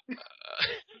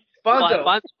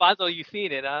Fonzo, you've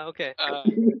seen it, huh? Okay.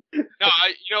 No,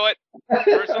 you know what?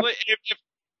 Personally,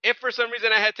 if for some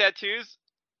reason I had tattoos,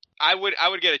 I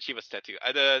would get a Chivas tattoo.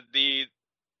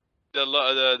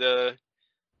 The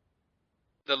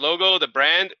logo, the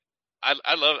brand, I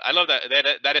love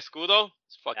that escudo.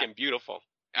 It's fucking beautiful.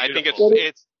 I think it's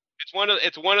one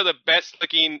of the best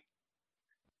looking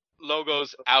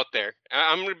logos out there.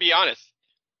 I'm gonna be honest.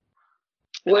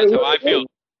 That's how I feel.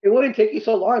 It wouldn't take you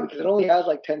so long because it only has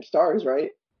 10 stars,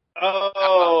 right?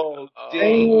 Oh,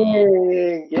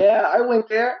 dang. Yeah, I went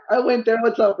there.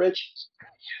 What's up, Rich?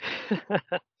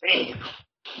 Damn.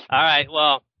 All right.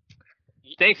 Well,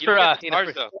 thanks for yeah.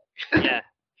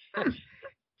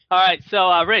 All right.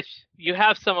 So, Rich, you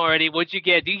have some already. What'd you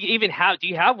get? Do you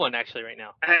have one actually right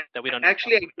now that we don't know?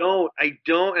 Actually, I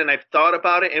don't, and I've thought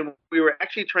about it, and we were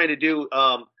actually trying to do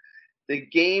the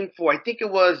game for, I think it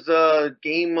was a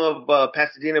game of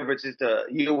Pasadena versus the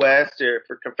U.S. or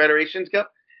for Confederations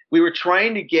Cup. We were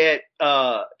trying to get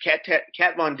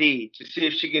Kat Von D to see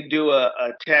if she could do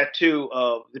a tattoo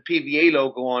of the PVA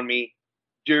logo on me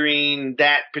during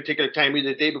that particular time, either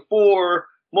the day before.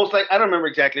 Most like I don't remember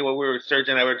exactly what we were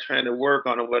searching. I was trying to work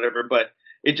on or whatever, but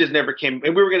it just never came.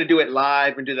 And we were going to do it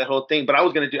live and do that whole thing. But I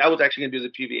was actually going to do the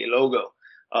PVA logo.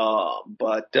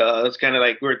 But it's kind of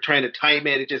like we were trying to time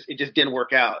it. It just didn't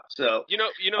work out. So you know.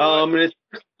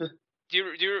 Do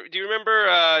you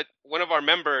remember one of our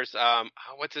members?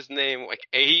 What's his name?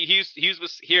 He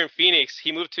was here in Phoenix.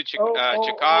 He moved to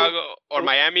Chicago or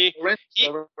Miami.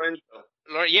 Lorenzo.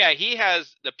 Yeah, he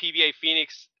has the PVA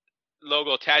Phoenix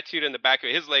logo tattooed in the back of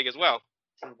his leg as well.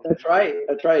 That's right.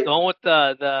 The one with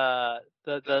the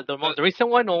most recent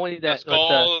one, only the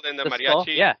skull and the mariachi. Skull?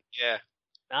 Yeah.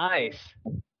 Nice.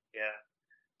 Yeah.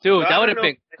 Dude, that would have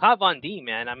been Kat Von D,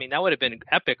 man. I mean, that would have been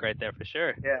epic right there for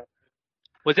sure. Yeah.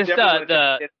 Was this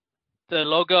the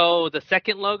logo, the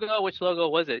second logo? Which logo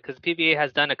was it? Because PVA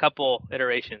has done a couple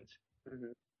iterations.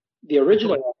 Mm-hmm. The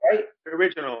original one, right? The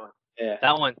original one. Yeah.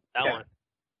 That one.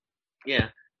 Yeah.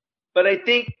 But I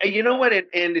think, you know what, and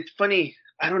it's funny,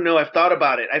 I don't know, I've thought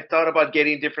about it. I've thought about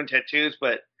getting different tattoos,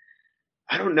 but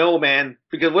I don't know, man.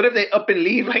 Because what if they up and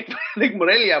leave like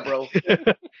Morelia, bro?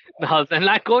 No, they're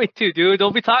not going to, dude.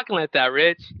 Don't be talking like that,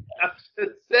 Rich. I'm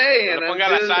just saying.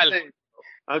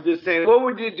 I'm just saying. What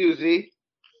would you do, Z?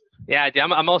 Yeah,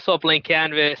 I'm also a blank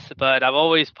canvas, but I've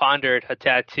always pondered a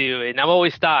tattoo, and I've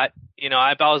always thought,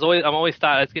 I'm always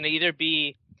thought it's gonna either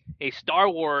be a Star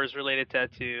Wars related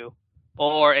tattoo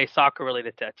or a soccer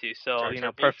related tattoo. So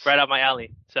perfect, right up my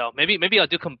alley. So maybe I'll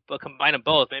do combine them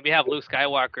both. Maybe have Luke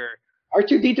Skywalker.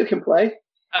 R2D2 can play.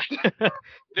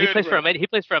 He plays for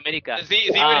America. Z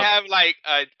would have like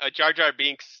a Jar Jar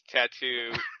Binks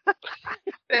tattoo.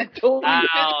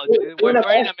 Wow, dude. We're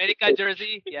wearing an America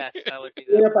jersey. Yes, that would be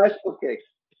that. Bicycle kick.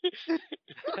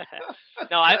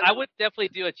 No, I would definitely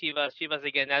do a Chivas. Chivas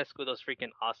again. That escudo's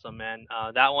freaking awesome, man.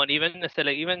 That one, even the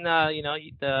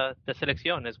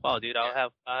selección as well, dude.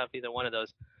 I'll have either one of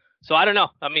those. So I don't know.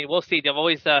 I mean, we'll see. I've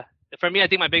always for me, I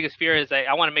think my biggest fear is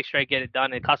I want to make sure I get it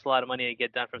done. It costs a lot of money to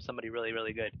get done from somebody really,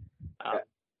 really good.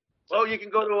 Well, you can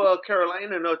go to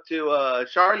Carolina, to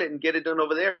Charlotte, and get it done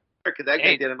over there because that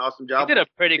guy did an awesome job. He did a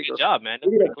pretty good job, man. He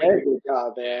did a very good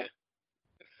job, man.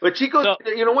 But Chico,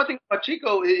 one thing about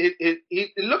Chico,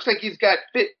 it looks like he's got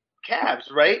fit calves,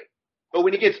 right? But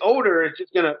when he gets older, it's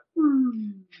just gonna.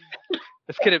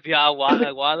 It's gonna be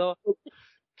aguado.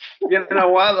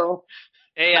 Aguado.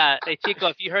 Hey, Chico,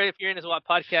 if you're in this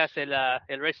podcast,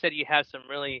 El Rich said you have some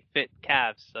really fit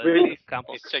calves. So really? He's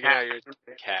checking out your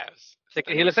calves.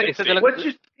 He looks like what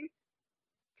you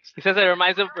He says it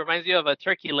reminds you of a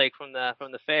turkey leg from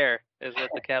the fair. Is what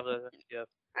the Cavaliers reminds you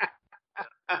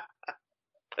of.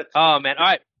 Oh man! All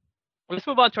right, let's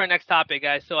move on to our next topic,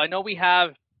 guys. So I know we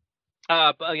have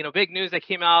big news that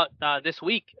came out this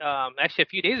week, actually a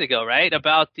few days ago, right,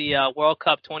 about the World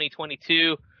Cup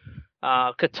 2022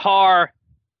 Qatar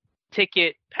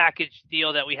ticket package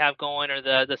deal that we have going, or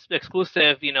the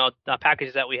exclusive,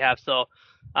 packages that we have. So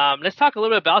let's talk a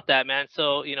little bit about that, man.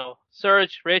 So,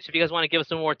 Serge, Rich, if you guys want to give us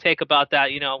some more take about that,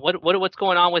 what's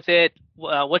going on with it?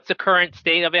 What's the current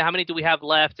state of it? How many do we have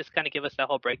left? Just kind of give us that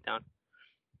whole breakdown.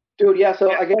 Dude, yeah.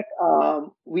 So I guess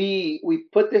we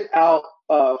put this out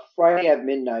Friday at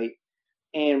midnight,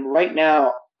 and right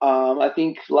now, I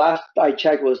think last I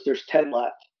checked there's 10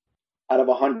 left out of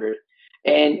 100.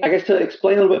 And I guess to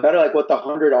explain a little bit better, like what the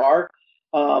 100 are,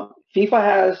 FIFA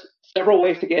has several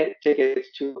ways to get tickets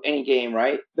to any game,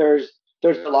 right? There's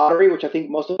the lottery, which I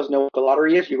think most of us know what the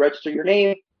lottery is. You register your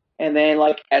name, and then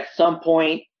like at some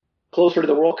point closer to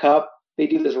the World Cup, they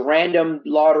do this random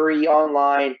lottery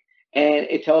online, and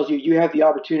it tells you have the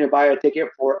opportunity to buy a ticket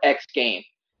for X game.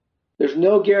 There's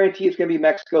no guarantee it's going to be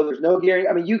Mexico. There's no guarantee.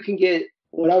 I mean, you can get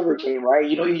whatever game, right?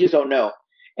 You just don't know.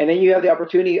 And then you have the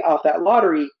opportunity off that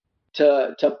lottery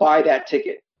to buy that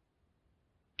ticket.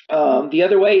 The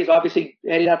other way is obviously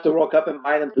heading up to the World Cup and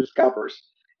buying them through scalpers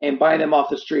and buying them off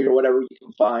the street or whatever you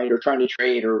can find, or trying to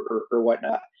trade or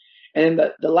whatnot. And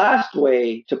then the last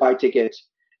way to buy tickets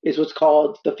is what's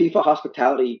called the FIFA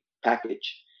hospitality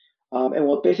package. And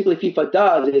what basically FIFA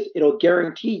does is it'll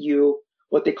guarantee you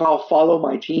what they call follow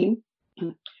my team.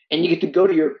 And you get to go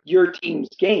to your team's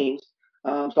games.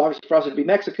 So obviously for us it'd be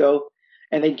Mexico.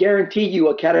 And they guarantee you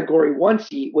a category 1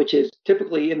 seat, which is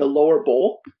typically in the lower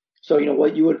bowl. So,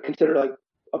 what you would consider like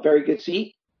a very good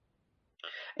seat.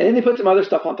 And then they put some other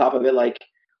stuff on top of it, like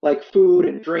food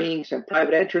and drinks and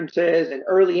private entrances and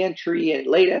early entry and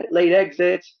late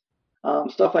exits,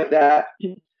 stuff like that.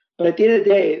 But at the end of the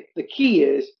day, the key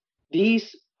is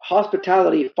these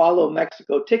hospitality follow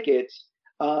Mexico tickets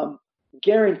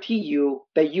guarantee you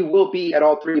that you will be at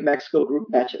all 3 Mexico group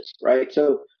matches, right?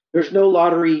 So there's no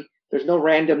lottery. There's no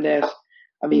randomness.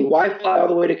 I mean, why fly all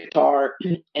the way to Qatar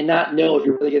and not know if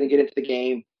you're really going to get into the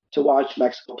game to watch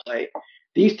Mexico play?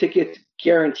 These tickets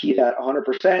guarantee that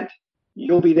 100%.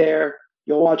 You'll be there.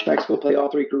 You'll watch Mexico play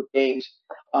all 3 group games.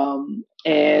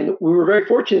 And we were very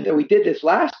fortunate that we did this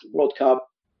last World Cup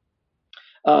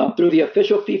through the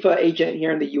official FIFA agent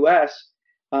here in the U.S.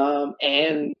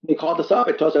 And they called us up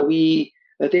and told us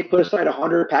that they put aside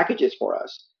 100 packages for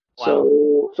us. Wow.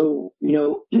 So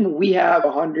we have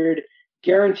 100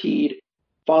 guaranteed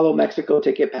follow Mexico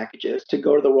ticket packages to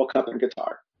go to the World Cup in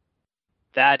Qatar.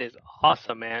 That is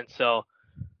awesome, man. So,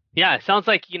 yeah, it sounds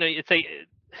like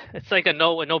it's like a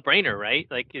no-brainer, right?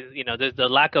 Like there's the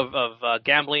lack of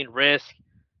gambling risk,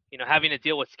 having to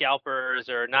deal with scalpers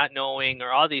or not knowing,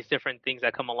 or all these different things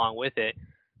that come along with it.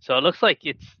 So it looks like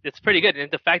it's pretty good. And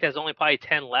the fact that there's only probably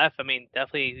 10 left, I mean,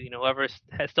 definitely, whoever's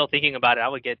still thinking about it, I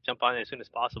would jump on it as soon as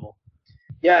possible.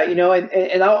 Yeah,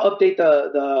 and I'll update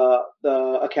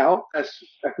the account as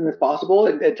soon as possible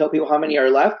and tell people how many are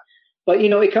left. But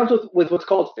it comes with what's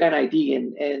called Fan ID,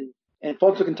 and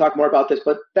folks can talk more about this.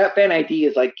 But that Fan ID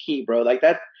is like key, bro. Like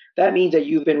that means that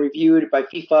you've been reviewed by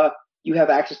FIFA. You have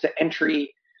access to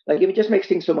entry. Like it just makes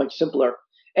things so much simpler.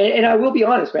 And I will be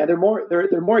honest, man, they're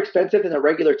more expensive than a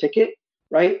regular ticket,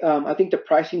 right? I think the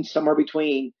pricing somewhere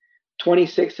between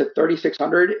 $2,600 to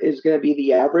 $3,600 is going to be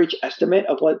the average estimate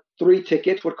of what 3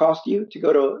 tickets would cost you to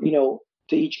go to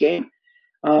to each game.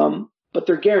 But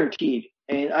they're guaranteed,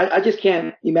 and I just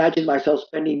can't imagine myself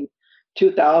spending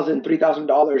 $2,000,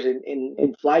 $3,000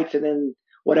 in flights and then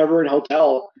whatever in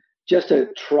hotel just to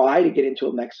try to get into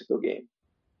a Mexico game.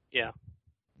 Yeah.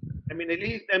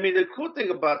 The cool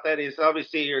thing about that is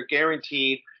obviously you're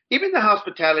guaranteed, even the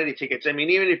hospitality tickets. I mean,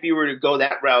 even if you were to go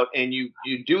that route and you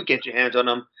do get your hands on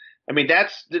them, I mean,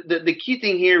 that's the key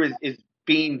thing here is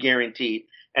being guaranteed.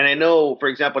 And I know, for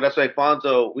example, that's why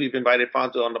we've invited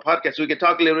Fonzo on the podcast so we could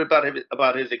talk a little bit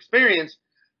about his experience.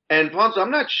 And Fonzo,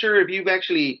 I'm not sure if you've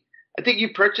actually, I think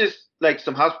you purchased like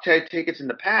some hospitality tickets in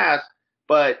the past,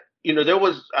 but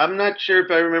I'm not sure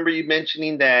if I remember you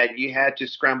mentioning that you had to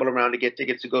scramble around to get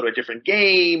tickets to go to a different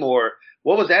game, or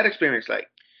what was that experience like?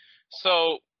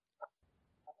 So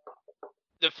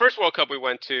the first World Cup we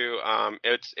went to,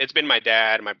 it's been my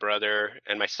dad, my brother,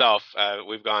 and myself.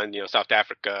 We've gone, South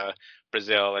Africa,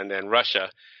 Brazil, and then Russia.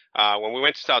 When we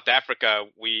went to South Africa,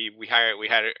 we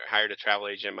hired a travel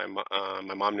agent.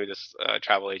 My mom knew this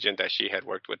travel agent that she had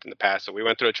worked with in the past, so we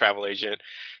went through a travel agent.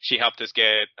 She helped us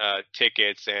get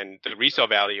tickets, and the resale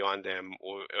value on them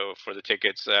for the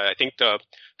tickets. I think the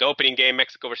opening game,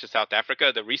 Mexico versus South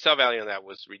Africa, the resale value on that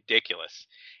was ridiculous,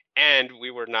 and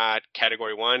we were not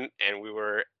Category 1, and we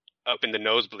were up in the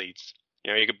nosebleeds.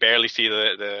 You know, you could barely see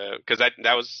the because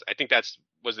that was, I think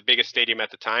was the biggest stadium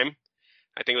at the time.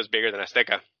 I think it was bigger than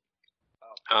Azteca.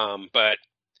 But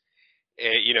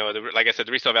you know, like I said,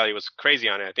 the resale value was crazy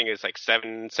on it. I think it's like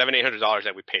 $800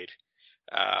 that we paid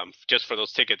just for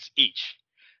those tickets each.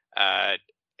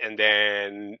 And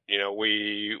then, you know,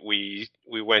 we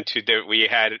went to we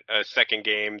had a second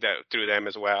game that through them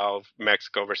as well,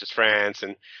 Mexico versus France,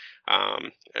 and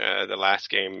the last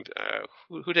game,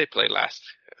 who did they play last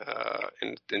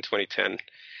in 2010?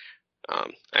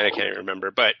 I can't even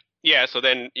remember, but yeah. So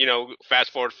then, you know,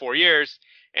 fast forward 4 years,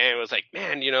 and it was like,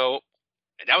 man, you know,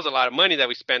 that was a lot of money that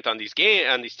we spent on these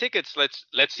tickets.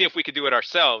 Let's see if we could do it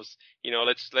ourselves. You know,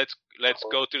 let's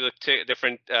go through the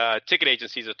different ticket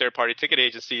agencies, the third-party ticket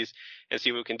agencies, and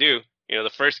see what we can do. You know, the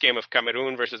first game of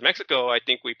Cameroon versus Mexico, I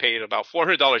think we paid about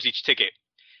 $400 each ticket,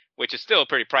 which is still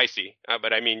pretty pricey.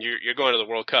 But I mean, you're going to the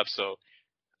World Cup, so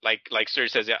like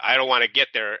Serge says, I don't want to get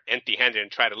there empty-handed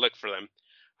and try to look for them.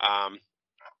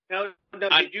 Now,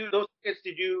 did you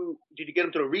get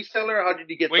them to a reseller? How did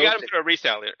you get? We got them to a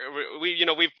reseller. We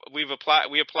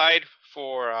applied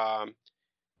for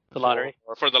the lottery.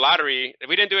 For the lottery,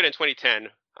 we didn't do it in 2010.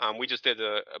 We just did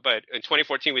but in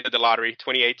 2014 we did the lottery.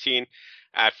 2018,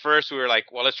 at first we were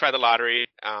like, well, let's try the lottery,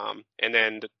 and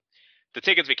then the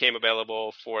tickets became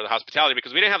available for the hospitality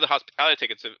because we didn't have the hospitality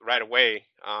tickets right away.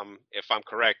 If I'm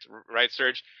correct, right,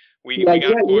 Serge? You were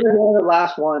one of the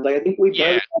last ones. Like I think we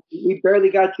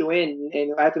barely got you in,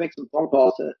 and I had to make some phone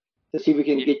calls to see if we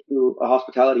can get you a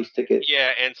hospitality ticket.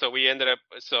 Yeah, and so we ended up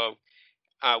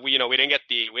we didn't get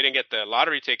the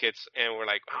lottery tickets, and we're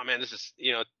like, oh man, this is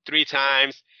 3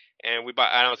 times, and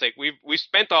I was like, we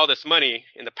spent all this money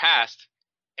in the past,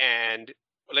 and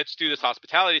let's do this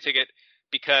hospitality ticket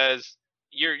because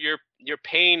you're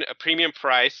paying a premium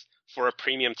price for a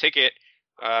premium ticket,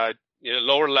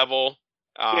 lower level.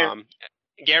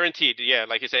 Guaranteed, yeah,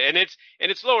 like you said, and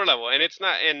it's lower level, and it's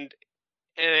not, and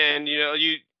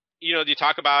you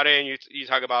talk about it, and you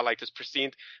talk about like this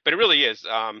pristine, but it really is.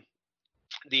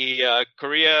 The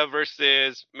Korea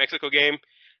versus Mexico game,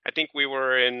 I think we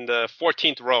were in the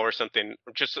 14th row or something,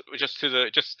 just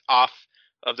off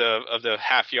of the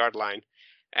half-yard line,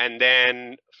 and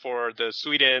then for the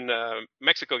Sweden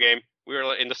Mexico game, we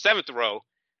were in the 7th row,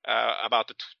 about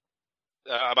the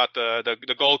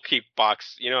goalkeep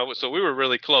box, so we were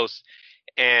really close.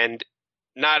 And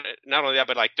not only that,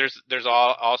 but like there's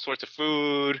all sorts of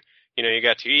food, you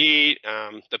got to eat.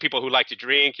 The people who like to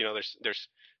drink,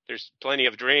 there's plenty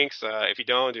of drinks. If you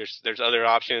don't, there's other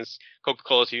options.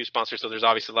 Coca-Cola's a huge sponsor, so there's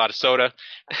obviously a lot of soda.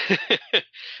 A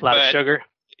lot of sugar.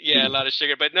 Yeah, a lot of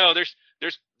sugar. But no, there's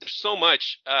so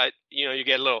much. You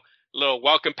get a little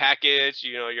welcome package.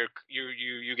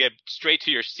 You get straight to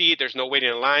your seat. There's no waiting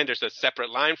in line. There's a separate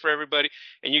line for everybody,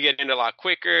 and you get in a lot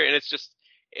quicker. And it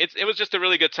was just a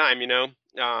really good time. Here's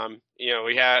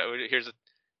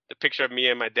the picture of me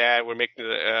and my dad. We're making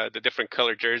the different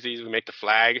colored jerseys. We make the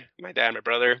flag. My dad and my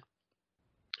brother.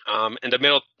 And the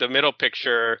middle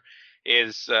picture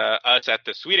is us at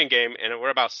the Sweden game, and we're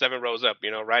about 7 rows up.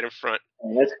 Right in front.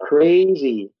 That's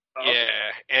crazy.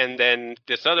 Yeah, and then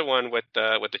this other one with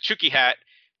the Chucky hat.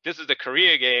 This is the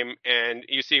Korea game, and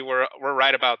you see we're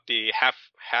right about the half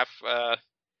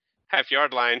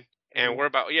yard line, and we're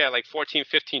about like 14th,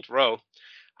 15th row.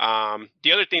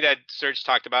 The other thing that Serge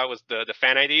talked about was the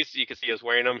fan IDs. You can see us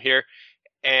wearing them here,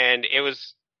 and it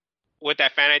was with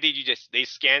that fan ID. They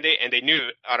scanned it and they knew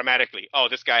automatically. Oh,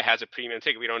 this guy has a premium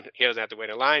ticket. He doesn't have to wait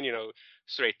in line.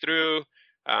 Straight through.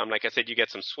 Like I said, you get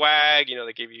some swag.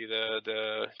 They give you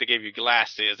they gave you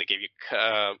glasses. They gave you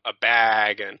a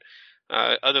bag and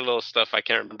other little stuff I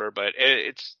can't remember. But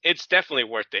it's definitely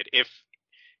worth it.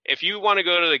 If you want to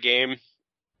go to the game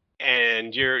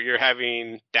and you're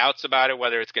having doubts about it,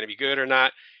 whether it's going to be good or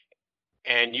not,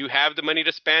 and you have the money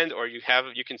to spend, or you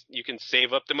can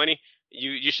save up the money,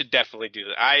 you should definitely do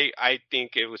that. I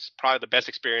think it was probably the best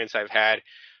experience I've had.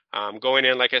 Going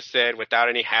in, like I said, without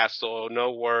any hassle,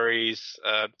 no worries,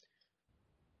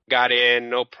 got in,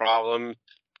 no problem,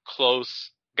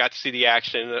 close, got to see the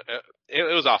action. It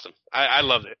was awesome. I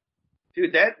loved it.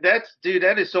 Dude,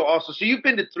 that is so awesome. So you've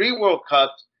been to 3 World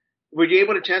Cups. Were you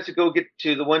able to chance to go get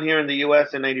to the one here in the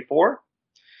U.S. in '94?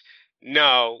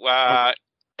 No,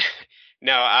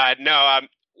 no.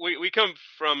 We come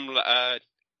from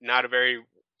not a very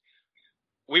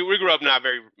we grew up not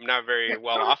very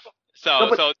well off. So No,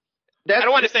 but so I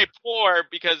don't want to say poor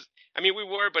because I mean we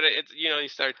were, but it's you know you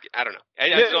start I don't know. I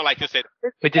just don't like to say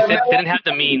We just didn't have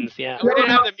the means. Yeah. we didn't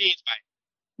have the means.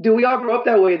 Do we all grow up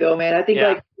that way though, man? I think Yeah.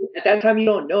 like at that time you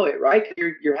don't know it, right? 'Cause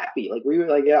you're happy. Like we were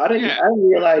like, I didn't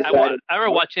realize I that.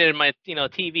 remember watching it in my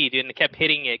TV, dude, and it kept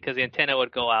hitting it because the antenna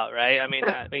would go out, right? I mean,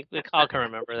 we all can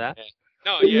remember that.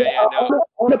 No, But yeah, I no.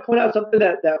 want to point out something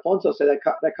that Alfonso said that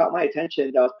caught my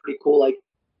attention. That was pretty cool. Like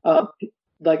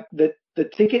the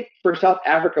ticket for South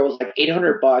Africa was like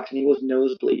 $800, and he was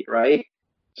nosebleed, right?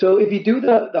 So if you do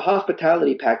the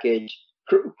hospitality package,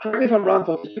 correct me if I'm wrong,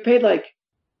 folks, you paid like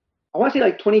I want to say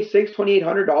like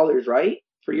 $2,800, right,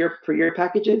 for your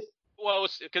packages. Well,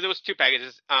 because it was two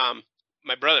packages.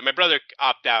 My brother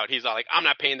opted out. He's all like, I'm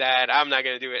not paying that. I'm not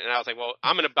gonna do it. And I was like, well,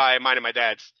 I'm gonna buy mine and my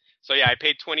dad's. So yeah, I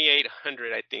paid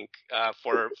 $2,800, I think,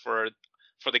 for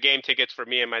the game tickets for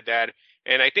me and my dad,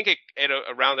 and I think it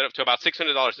rounded up to about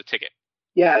 $600 a ticket.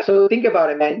 Yeah, so think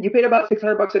about it, man. You paid about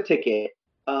 $600 a ticket.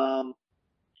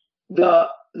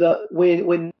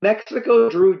 When Mexico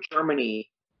drew Germany,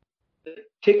 the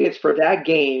tickets for that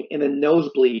game in the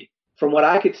nosebleed, from what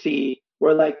I could see,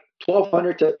 were like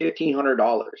 $1,200 to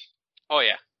 $1,500. Oh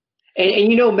yeah.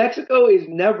 And you know, Mexico is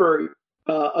never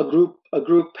a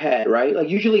group head, right? Like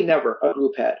usually never a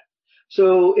group head.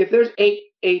 So if there's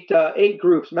eight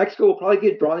groups, Mexico will probably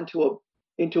get drawn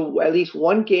into at least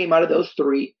one game out of those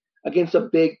three against a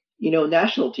big,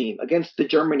 national team, against the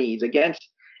Germanys, against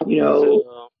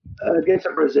against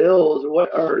the Brazils or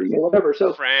whatever.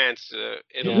 So France,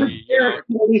 Italy, at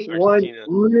least Argentina.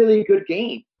 one really good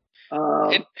game.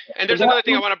 And there's another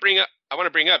thing I want to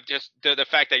bring up. Just the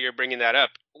fact that you're bringing that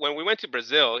up. When we went to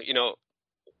Brazil,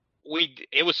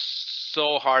 it was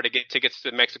so hard to get tickets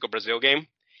to the Mexico-Brazil game.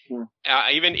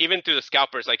 Even through the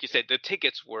scalpers, like you said, the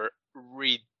tickets were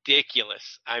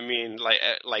ridiculous. I mean, like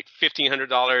 $1,500,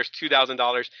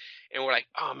 $2,000, and we're like,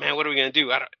 oh man, what are we gonna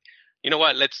do? You know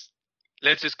what? Let's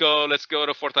just go. Let's go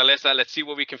to Fortaleza. Let's see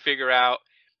what we can figure out.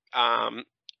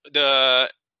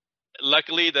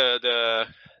 Luckily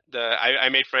I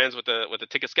made friends with the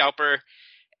ticket scalper,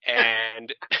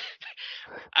 and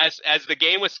as the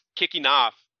game was kicking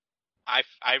off, I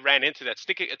ran into that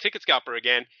ticket scalper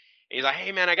again. He's like,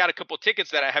 "Hey man, I got a couple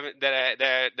tickets that I haven't that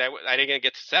I didn't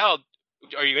get to sell.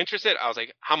 Are you interested?" I was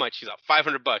like, "How much?" He's like,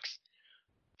 $500.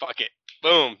 Fuck it,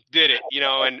 boom, did it.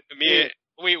 And me,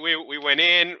 we went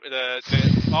in. The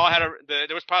ball had there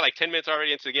was probably like 10 minutes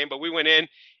already into the game, but we went in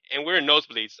and we're in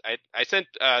nosebleeds. I sent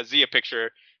Z a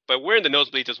picture, but we're in the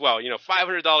nosebleeds as well.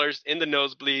 $500 in the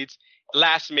nosebleeds.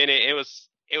 Last minute, it was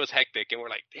hectic, and we're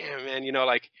like, damn man,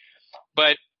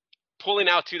 but pulling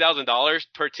out $2,000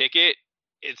 per ticket.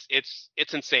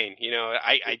 It's insane.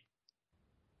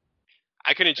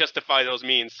 I couldn't justify those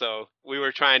means, so we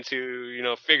were trying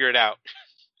to, figure it out.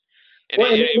 And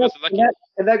it was lucky.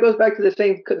 And that goes back to the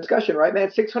same discussion, right, man?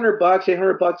 $600,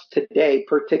 $800 today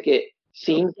per ticket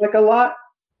seems like a lot,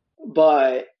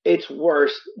 but it's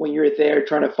worse when you're there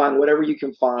trying to find whatever you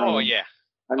can find. Oh yeah.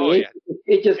 I mean,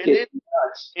 it just gets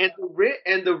nuts. And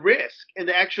the risk and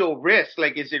the actual risk,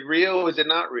 like, is it real? Is it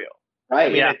not real?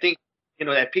 Right. I mean, I think,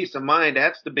 that peace of mind,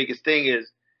 that's the biggest thing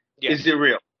is it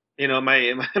real? Am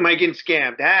I getting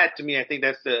scammed? That, to me, I think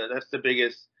that's the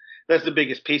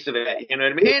biggest piece of it. You know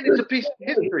what I mean? And it's a piece of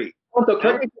history. Also,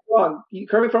 correct me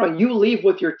if I'm wrong, you leave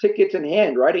with your tickets in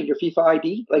hand, right? And your FIFA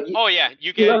ID? Oh yeah,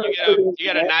 you get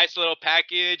a nice little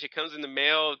package. It comes in the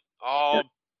mail, all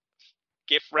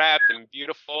gift wrapped and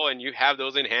beautiful, and you have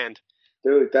those in hand.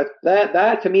 Dude,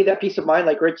 that to me, that peace of mind,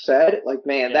 like Rich said, like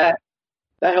man, that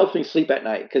helps me sleep at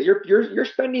night because you're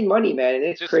spending money, man, and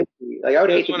it's crazy. Like I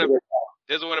would hate to do it.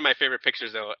 This is one of my favorite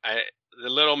pictures, though. The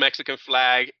little Mexican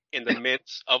flag in the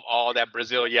midst of all that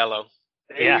Brazil yellow.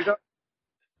 There you go.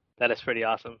 That is pretty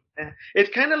awesome.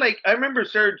 It's kind of like, I remember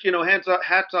Serge,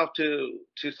 hats off to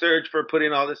Serge for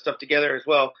putting all this stuff together as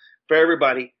well for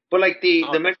everybody. But like the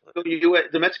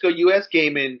Mexico US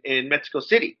game in Mexico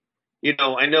City,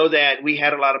 I know that we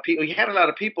had a lot of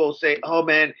people say, "Oh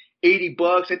man,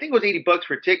 $80." I think it was $80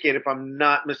 per ticket, if I'm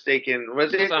not mistaken.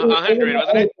 Was it? It was 100,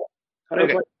 wasn't it?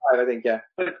 125, I think, yeah.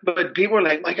 But people are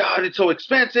like, "My God, it's so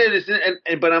expensive."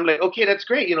 But I'm like, okay, that's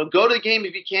great. Go to the game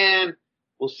if you can.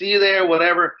 We'll see you there,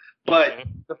 whatever. But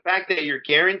the fact that you're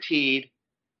guaranteed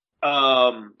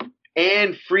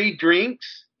and free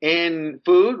drinks and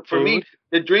food, for me,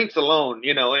 the drinks alone,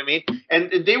 you know what I mean?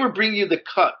 And they were bringing you the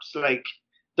cups, like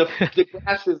the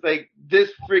glass is like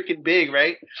this freaking big,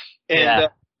 right? And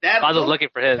I was looking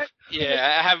for his.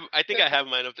 Yeah, I think I have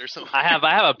mine up there somewhere. I have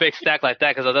a big stack like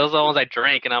that because those are the ones I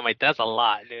drank, and I'm like, that's a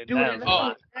lot, dude. Not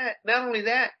only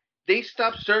that, they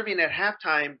stopped serving at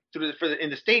halftime in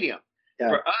the stadium. Yeah.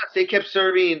 For us, they kept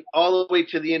serving all the way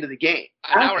to the end of the game.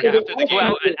 An hour after the game.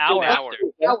 An hour after.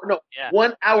 No, Yeah.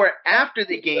 1 hour after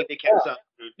the game, they kept serving.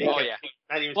 They Oh, kept, yeah.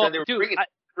 Not even Well, saying they were dude, bringing it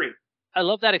free. I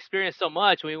love that experience so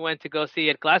much. When we went to go see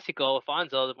El Clásico,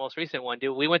 Alfonso, the most recent one,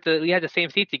 dude. We had the same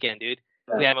seats again, dude.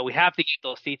 Yeah. We have to get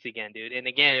those seats again, dude. And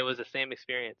again, it was the same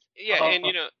experience. Yeah, and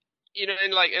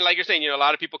and like you're saying, a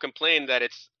lot of people complain that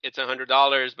it's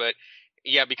 $100, but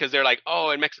yeah, because they're like,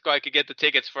 oh, in Mexico I could get the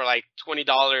tickets for like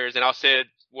 $20 and I'll sit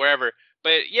wherever.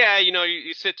 But yeah, you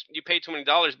pay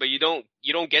 $20, but you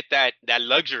don't get that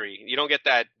luxury. You don't get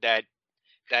that.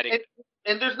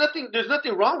 And there's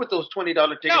nothing wrong with those $20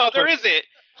 tickets. No, there isn't.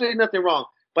 There's nothing wrong.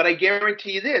 But I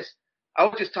guarantee you this. I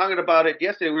was just talking about it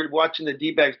yesterday. We were watching the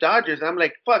D-backs Dodgers, and I'm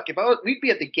like, fuck, we'd be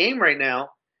at the game right now,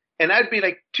 and I'd be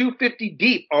like 250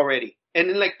 deep already, and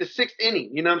in like the 6th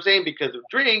inning. You know what I'm saying? Because of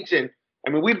drinks, and I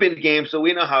mean, we've been to games, so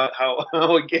we know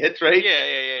how it gets, right?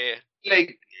 Yeah.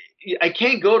 Like, I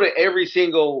can't go to every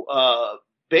single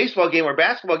baseball game or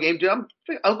basketball game, dude.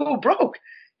 I'll go broke.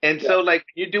 And so, like,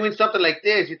 you're doing something like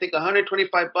this, you think $125,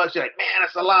 you're like, man,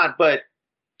 that's a lot. But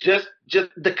just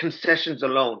the concessions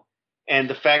alone, and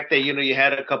the fact that you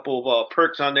had a couple of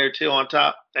perks on there too on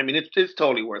top. I mean, it's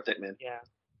totally worth it, man. Yeah.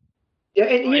 Yeah,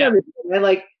 and man,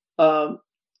 like at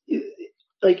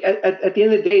the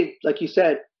end of the day, like you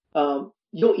said,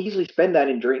 you'll easily spend that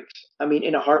in drinks. I mean,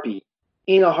 in a heartbeat.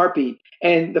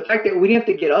 And the fact that we didn't have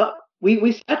to get up,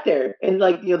 we sat there, and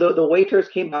like the waitress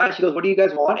came by. She goes, "What do you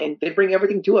guys want?" And they bring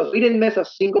everything to us. We didn't miss a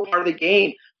single part of the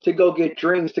game to go get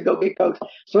drinks, to go get cokes.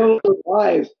 So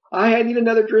wives, I need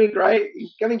another drink, right?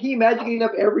 I mean, can you imagine getting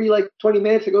up every like 20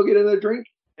 minutes to go get another drink?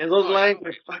 And those lines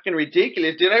were fucking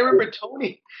ridiculous, dude. I remember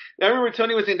Tony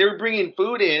was saying they were bringing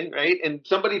food in, right? And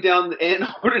somebody down the end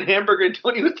ordered a hamburger, and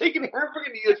Tony was taking the hamburger,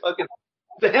 and he was fucking.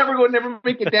 The hamburger would never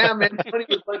make it down, man. Tony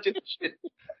was punching shit.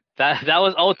 That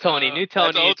was old Tony. New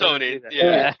Tony. That's old Tony.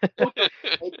 Yeah.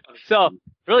 So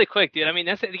really quick, dude. I mean,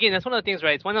 that's one of the things,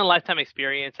 right? It's one of a lifetime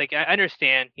experience. Like I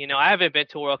understand, I haven't been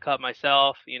to World Cup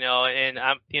myself, and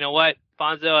I'm, you know what,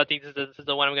 Fonzo, I think this is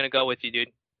the one I'm gonna go with you, dude.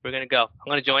 We're gonna go. I'm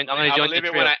gonna join the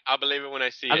trio. I'll believe it when I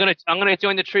see it. I'm gonna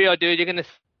join the trio, dude. You're gonna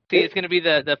see it's gonna be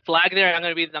the flag there. I'm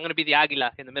gonna be the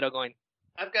Águila in the middle going.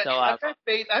 I've got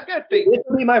faith. This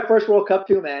will be my first World Cup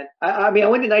too, man. I mean, I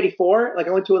went to '94. Like I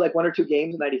went to like 1 or 2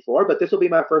 games in '94, but this will be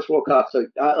my first World Cup. So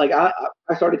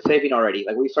I started saving already.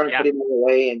 Like we started putting money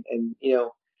away, and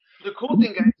the cool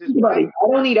thing, guys, is I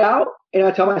don't need out, and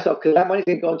I tell myself because that money's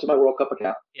gonna go into my World Cup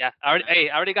account. Yeah, I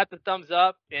already got the thumbs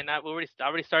up, and I already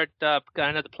started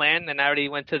kind of the plan, and I already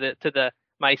went to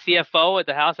my CFO at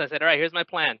the house. I said, all right, here's my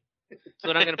plan. So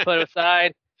what I'm gonna put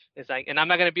aside. It's like, and I'm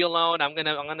not gonna be alone. I'm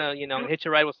gonna hitch a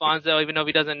ride with Fonzo, even though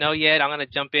he doesn't know yet. I'm gonna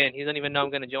jump in. He doesn't even know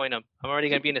I'm gonna join him. I'm already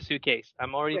gonna be in a suitcase.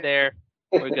 I'm already there.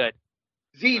 We're good.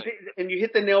 Z, and you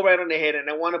hit the nail right on the head. And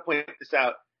I want to point this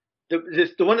out.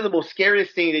 One of the most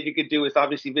scariest things that you could do is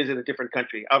obviously visit a different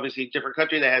country. Obviously, a different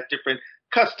country that has different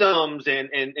customs and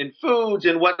foods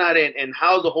and whatnot, and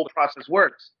how the whole process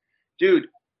works. Dude,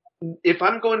 if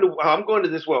I'm going to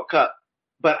this World Cup,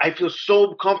 but I feel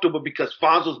so comfortable because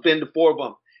Fonzo's been to 4 of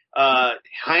them.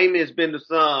 Jaime has been to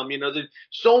some, there's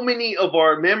so many of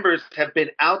our members have been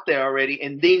out there already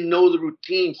and they know the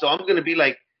routine. So I'm going to be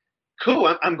like,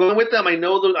 cool. I'm going with them. I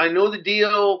know the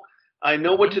deal. I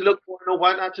know what to look for, I know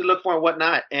what not to look for and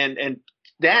whatnot. And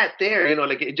that there,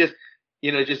 like it just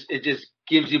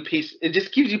gives you peace. It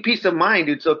just gives you peace of mind,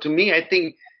 dude. So to me, I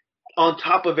think on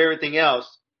top of everything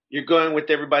else, you're going with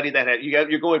everybody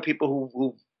you're going with people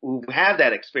who have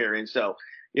that experience. So,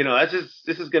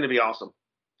 this is going to be awesome.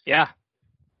 Yeah,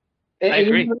 I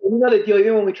agree. The deal,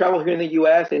 even when we travel here in the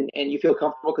U.S. and you feel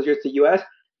comfortable because it's the U.S.,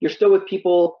 you're still with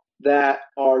people that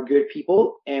are good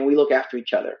people, and we look after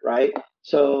each other, right?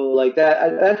 So like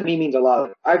that to me means a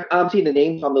lot. I'm seeing the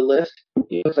names on the list,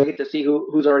 so I get to see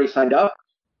who's already signed up.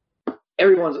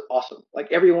 Everyone's awesome.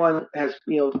 Like everyone has,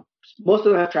 most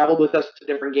of them have traveled with us to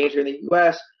different games here in the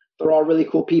U.S. They're all really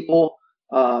cool people.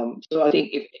 So I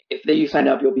think if you sign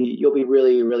up, you'll be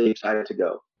really, really excited to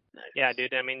go. Yeah,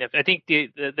 dude. I mean, I think the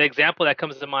example that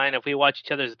comes to mind, if we watch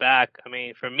each other's back, I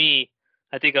mean, for me,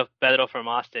 I think of Pedro from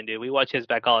Austin, dude. We watch his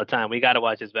back all the time. We got to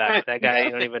watch his back. That guy,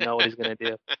 you don't even know what he's gonna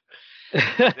do.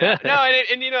 No,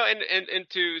 and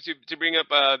to bring up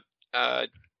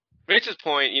Rich's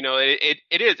point,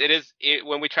 it is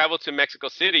when we travel to Mexico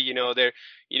City,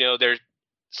 there's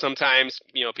sometimes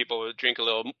people will drink a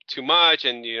little too much,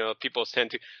 and people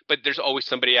tend to, but there's always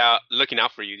somebody out looking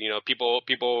out for you.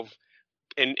 People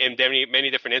in many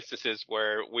different instances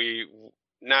where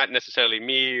not necessarily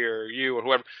me or you or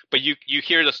whoever, but you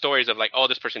hear the stories of like, oh,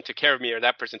 this person took care of me or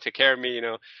that person took care of me.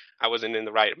 I wasn't in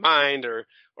the right mind or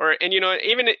and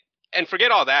even and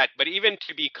forget all that, but even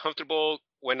to be comfortable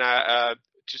when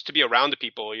just to be around the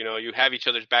people, you have each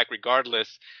other's back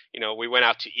regardless. We went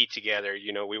out to eat together.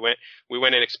 We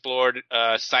went and explored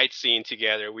sightseeing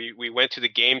together. We went to the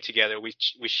game together. We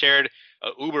shared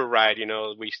an Uber ride.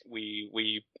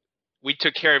 We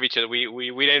took care of each other. We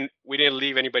didn't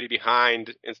leave anybody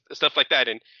behind and stuff like that.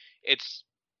 And it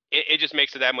just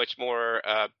makes it that much more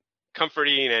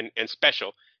comforting and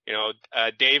special.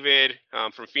 David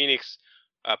from Phoenix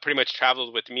pretty much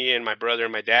traveled with me and my brother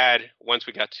and my dad once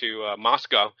we got to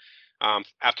Moscow.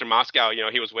 After Moscow,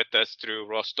 he was with us through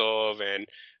Rostov and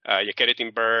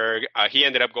Yekaterinburg. He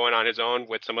ended up going on his own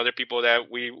with some other people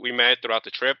that we met throughout the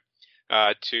trip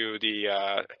to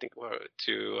the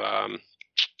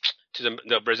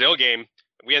the Brazil game.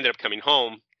 We ended up coming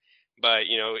home, but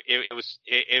it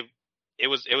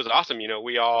was awesome.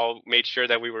 We all made sure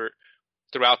that we were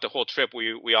throughout the whole trip.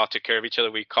 We all took care of each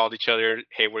other. We called each other.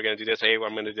 Hey, we're gonna do this. Hey,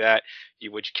 I'm gonna do that.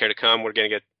 Would you care to come? We're gonna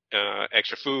get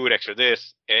extra food, extra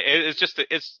this. It's just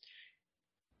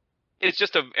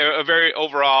a very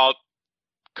overall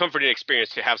comforting experience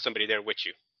to have somebody there with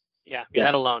you. Yeah, you're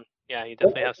not alone. Yeah, you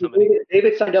definitely have somebody.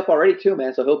 David signed up already too,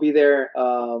 man. So he'll be there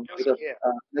for the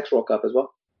next World Cup as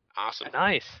well. Awesome.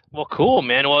 Nice. Well, cool,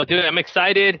 man. Well, dude, I'm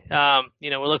excited.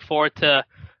 We look forward to a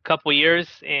couple years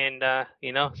and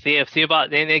see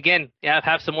about, and again,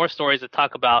 have some more stories to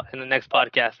talk about in the next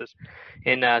podcast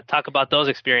and talk about those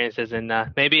experiences, and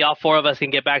maybe all four of us can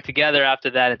get back together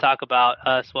after that and talk about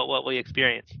what we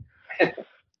experienced.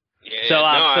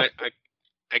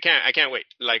 I can't wait.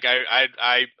 Like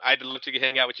I'd love to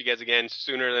hang out with you guys again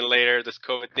sooner than later. This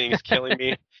COVID thing is killing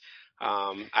me.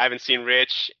 I haven't seen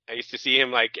Rich. I used to see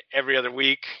him like every other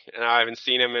week, and I haven't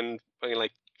seen him in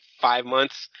like 5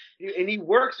 months. And he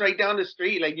works right down the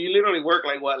street. Like, you literally work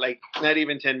like not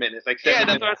even 10 minutes. Like 7 that's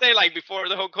minutes. what I'm saying. Like before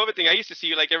the whole COVID thing, I used to see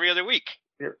you like every other week.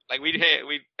 Yeah. Like we'd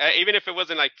even if it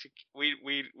wasn't like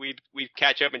we'd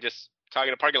catch up and just talk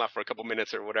in a parking lot for a couple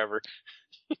minutes or whatever.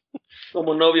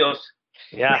 Como novios.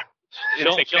 Yeah.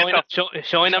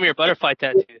 Showing them your butterfly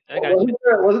tattoo.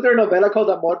 Wasn't there a novela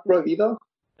called Amor Prohibido?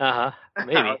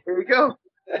 Maybe. Here we go.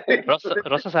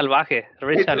 Rosa Salvaje.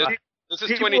 This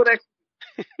is 20.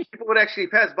 People would actually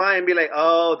pass by and be like,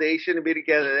 "Oh, they shouldn't be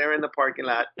together. They're in the parking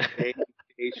lot. They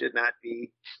should not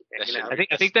be hanging out."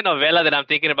 I think the novela that I'm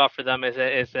thinking about for them is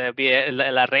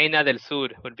La Reina del Sur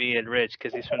would be Rich,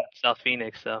 because he's from South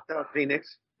Phoenix. So South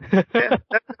Phoenix. Yeah,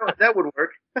 that would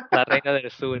work. La Reina del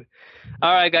Sur.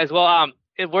 All right, guys. Well,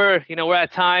 we're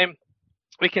at time.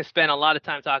 We can spend a lot of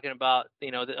time talking about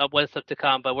what's up to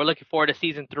come, but we're looking forward to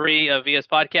season 3 of Via's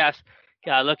podcast.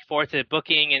 Looking forward to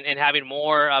booking and having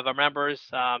more of our members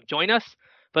join us,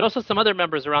 but also some other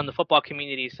members around the football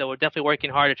community. So we're definitely working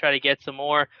hard to try to get some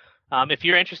more. If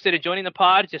you're interested in joining the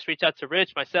pod, just reach out to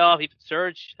Rich, myself, even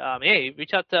Serge. Hey,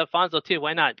 reach out to Fonzo too.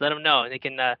 Why not? Let him know, and they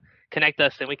can connect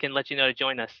us, and we can let you know to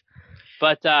join us.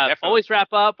 But always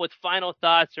wrap up with final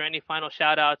thoughts or any final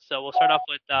shout outs. So we'll start off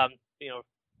with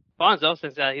Fonzo,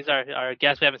 since he's our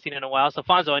guest we haven't seen in a while. So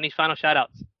Fonzo, any final shout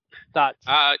outs, thoughts?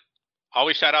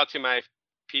 Always shout out to my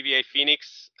PVA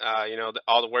Phoenix,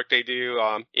 all the work they do,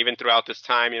 even throughout this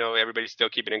time, everybody's still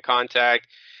keeping in contact.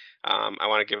 I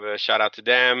want to give a shout out to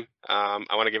them. I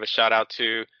want to give a shout out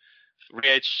to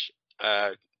Rich,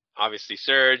 obviously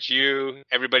Serge, you,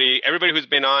 everybody who's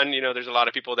been on. There's a lot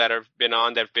of people that have been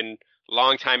on that have been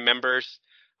longtime members.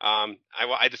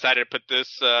 I decided to put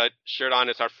this shirt on.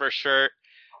 It's our first shirt,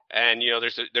 and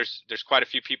there's quite a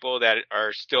few people that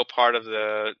are still part of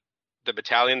the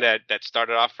battalion that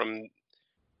started off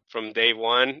from day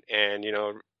one, and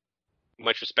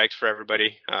much respect for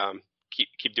everybody.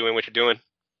 Keep doing what you're doing.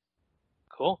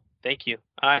 Cool. Thank you.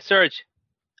 Serge.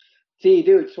 See,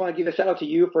 dude, just want to give a shout out to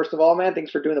you first of all, man.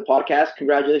 Thanks for doing the podcast.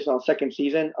 Congratulations on the second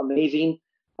season. Amazing.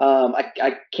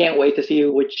 I can't wait to see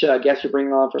which guests you're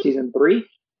bringing on for season 3.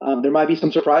 There might be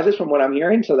some surprises from what I'm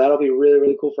hearing, so that'll be really,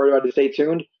 really cool for everybody to stay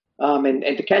tuned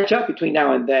and to catch up between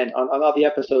now and then on all the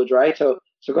episodes, right? So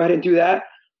go ahead and do that.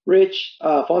 Rich,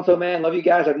 Fonzo, man, love you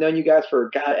guys. I've known you guys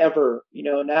for ever,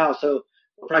 now. So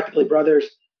we're practically brothers.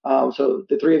 So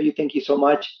the 3 of you, thank you so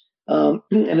much. And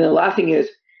then the last thing is,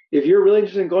 if you're really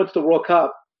interested in going to the World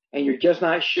Cup and you're just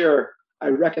not sure, I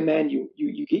recommend you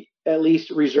at least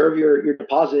reserve your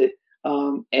deposit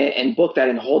and book that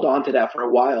and hold on to that for a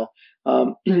while.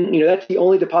 That's the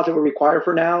only deposit we're required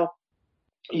for now.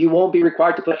 You won't be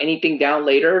required to put anything down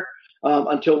later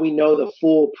until we know the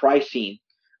full pricing.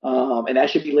 And that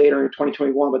should be later in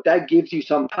 2021. But that gives you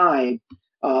some time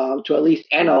to at least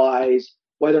analyze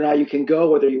whether or not you can go,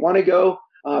 whether you want to go,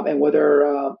 and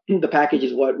whether the package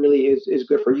is what really is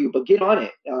good for you. But get on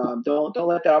it. Don't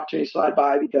let that opportunity slide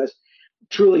by, because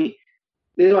truly,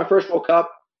 this is my first World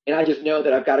Cup, and I just know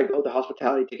that I've got to go the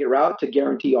hospitality ticket route to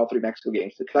guarantee all 3 Mexico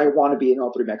games, because I want to be in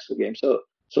all 3 Mexico games. So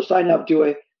sign up, do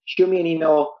it. Shoot me an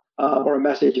email or a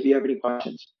message if you have any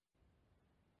questions.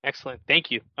 Excellent. Thank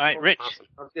you. All right, Rich.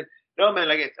 Awesome. No, man,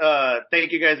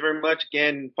 thank you guys very much.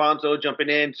 Again, Fonzo jumping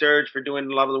in, Serge for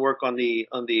doing a lot of the work on the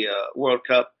World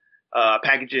Cup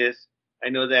packages. I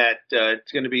know that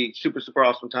it's going to be super, super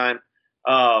awesome time.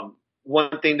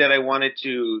 One thing that I wanted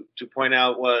to point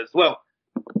out was, well,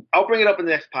 I'll bring it up in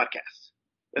the next podcast.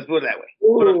 Let's put it that way.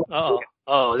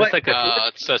 That's like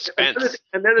a suspense.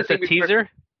 Another thing, teaser.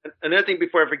 Another thing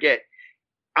before I forget,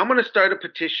 I'm going to start a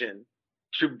petition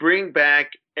to bring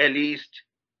back at least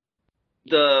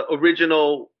the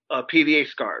original PVA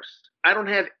scarves. I don't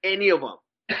have any of them.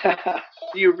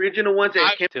 The original ones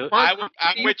that came.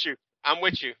 I'm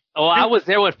with you. Oh, I was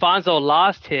there when Fonzo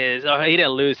lost his, or he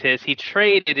didn't lose his. He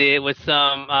traded it with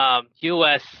some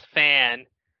U.S. fan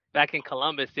back in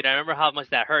Columbus, dude. I remember how much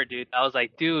that hurt, dude. I was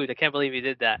like, dude, I can't believe he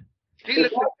did that. See,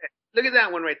 look at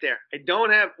that one right there.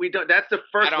 That's the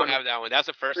first one. I don't have that one. That's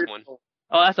the first one.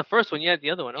 Oh, that's the first one. You had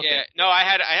the other one. Okay. Yeah. No, I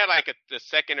had like the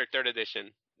second or third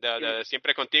edition. The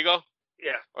Siempre Contigo.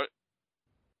 Yeah.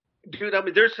 Dude, I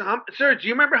mean, sir, do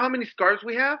you remember how many scarves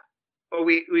we have? Or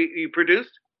we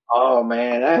produced? Oh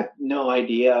man, I have no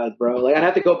idea, bro. Like, I'd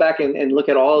have to go back and look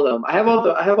at all of them. I have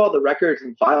all the records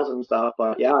and files and stuff,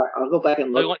 but yeah, I'll go back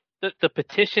and look. So the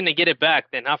petition to get it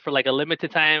back, then, not for like a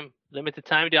limited time, dude. I'll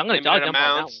jump on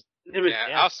that one.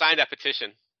 Yeah, I'll sign that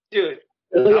petition. Dude.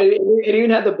 It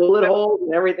even had the bullet holes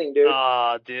and everything, dude.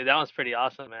 Oh, dude, that one's pretty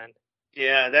awesome, man.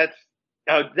 Yeah, that's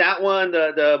that one,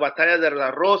 the Batalla de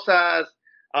las Rosas.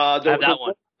 The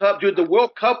one. Cup, dude, the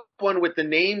World Cup one with the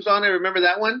names on it. Remember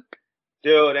that one?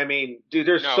 Dude, I mean,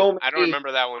 there's so many. I don't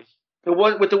remember that one. The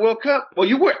one with the World Cup? Well,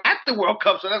 you were at the World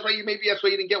Cup, so that's why you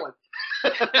didn't get one.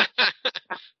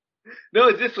 No,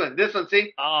 it's this one. This one,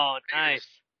 see? Oh, nice.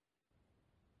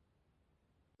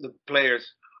 The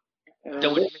players.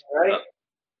 Right?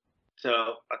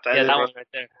 So, that one right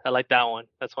there. I like that one.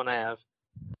 That's one I have.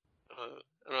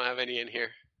 I don't have any in here.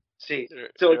 See,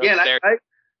 so again,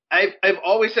 I've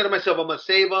always said to myself, I'm gonna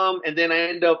save them, and then I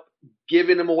end up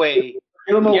giving them away. Do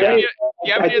you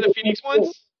have any of the Phoenix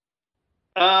ones?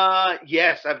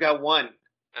 Yes, I've got one.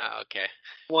 Oh, okay.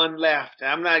 One left.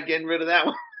 I'm not getting rid of that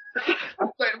one.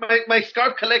 my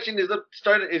scarf collection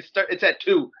it's at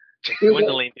 2.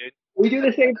 Dwindling, dude. We do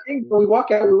the same thing. We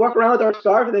walk around with our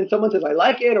scarf, and then someone says, "I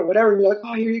like it," or whatever. And you're like,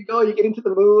 "Oh, here you go." You get into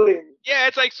the mood. And yeah,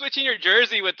 it's like switching your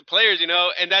jersey with the players, and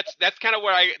that's kind of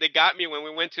where they got me when we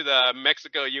went to the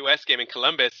Mexico-U.S. game in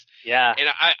Columbus. Yeah. And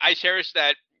I cherish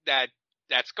that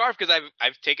scarf because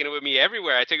I've taken it with me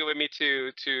everywhere. I took it with me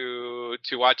to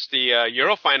watch the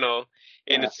Euro final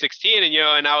in 16,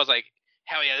 and I was like,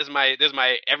 hell yeah, this is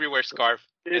my everywhere scarf.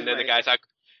 And then the guy's like,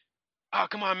 oh,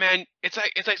 come on, man. It's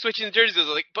like switching the jerseys. I was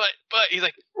like, but he's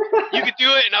like, you could do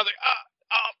it. And I was like,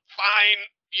 oh, fine.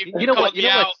 You know what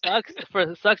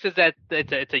sucks is that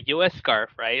it's a U.S. scarf,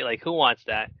 right? Like, who wants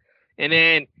that? And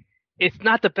then it's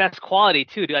not the best quality,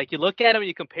 too. Like, you look at them and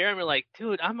you compare them, and you're like,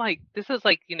 dude, I'm like, this is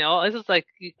like, this is like,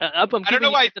 I don't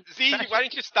know why. Z, why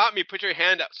didn't you stop me? Put your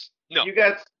hand up. No. You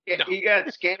got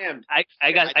scammed. I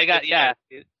got scared,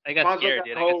 dude. I got scared.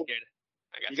 You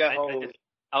got hold.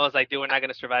 I was like, dude, we're not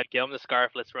gonna survive. Give them the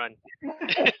scarf. Let's run.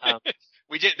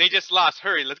 They just lost.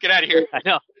 Hurry, let's get out of here. I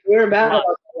know. We're mad about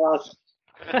the loss.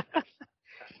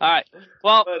 All right.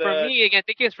 Well, for me, again,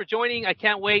 thank you guys for joining. I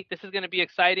can't wait. This is going to be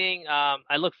exciting.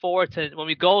 I look forward to when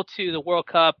we go to the World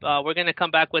Cup. We're going to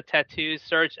come back with tattoos.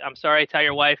 Serge, I'm sorry. Tell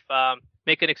your wife.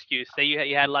 Make an excuse. Say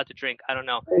you had a lot to drink. I don't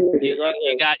know. You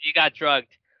got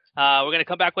drugged. We're going to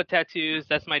come back with tattoos.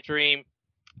 That's my dream.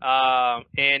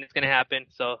 And it's going to happen.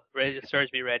 So,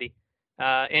 Serge, be ready.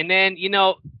 And then,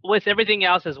 with everything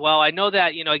else as well, I know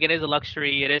that, again, it is a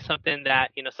luxury. It is something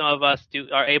that, some of us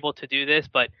are able to do this,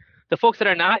 but the folks that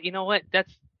are not, you know what,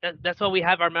 that's why we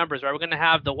have our members, right? We're going to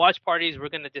have the watch parties. We're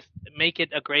going to just make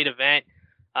it a great event.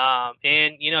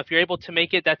 And, if you're able to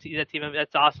make it, that's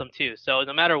awesome too. So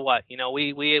no matter what,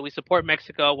 we support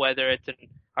Mexico, whether it's in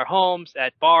our homes,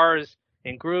 at bars,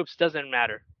 in groups, doesn't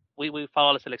matter. We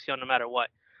follow La Selección no matter what.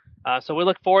 So we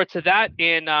look forward to that.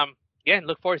 And, again,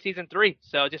 look forward to season 3.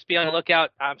 So just be on the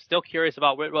lookout. I'm still curious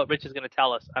about what Rich is going to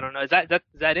tell us. I don't know. Is that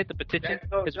it? The petition?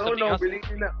 No. Just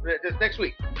next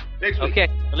week. Okay.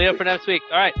 We'll leave it for next week.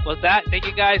 All right. Well, thank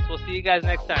you guys. We'll see you guys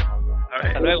next time. All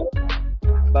right. Hasta luego.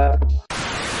 Bye.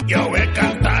 Yo voy a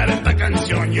cantar esta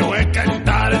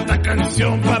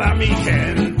canción para mi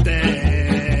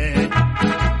gente.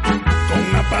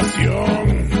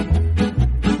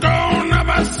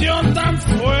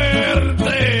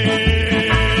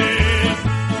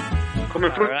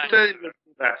 right.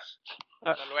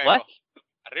 Hasta luego. What?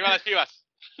 Arriba las Chivas.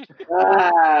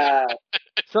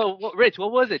 So, Rich,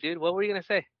 what was it, dude? What were you gonna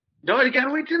say? No, you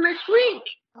gotta wait till next week.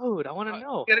 Dude, I want to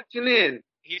know. You gotta tune in.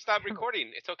 He stopped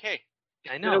recording. It's okay.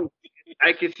 I know.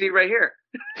 I can see right here.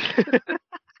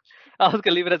 I was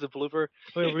gonna leave it as a blooper.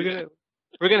 Wait,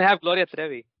 we're gonna have Gloria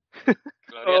Trevi.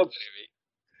 Gloria Trevi.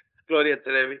 Gloria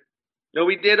Trevi. No,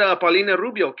 we did. Paulina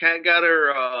Rubio. Kat got her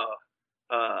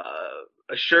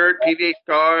a shirt, PVA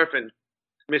scarf, and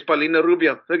Miss Paulina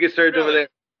Rubio. Look at Serge over there.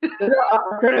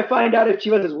 I'm trying to find out if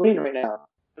Chivas is winning right now.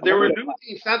 They were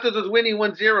losing. Santos was winning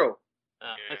 1-0.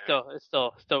 It's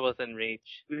still within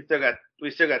reach. We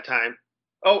still got time.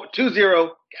 Oh, 2-0.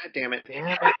 God damn it.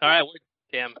 Damn. All right.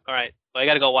 Damn. All right. Well, I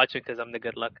gotta go watch it because I'm the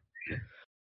good luck.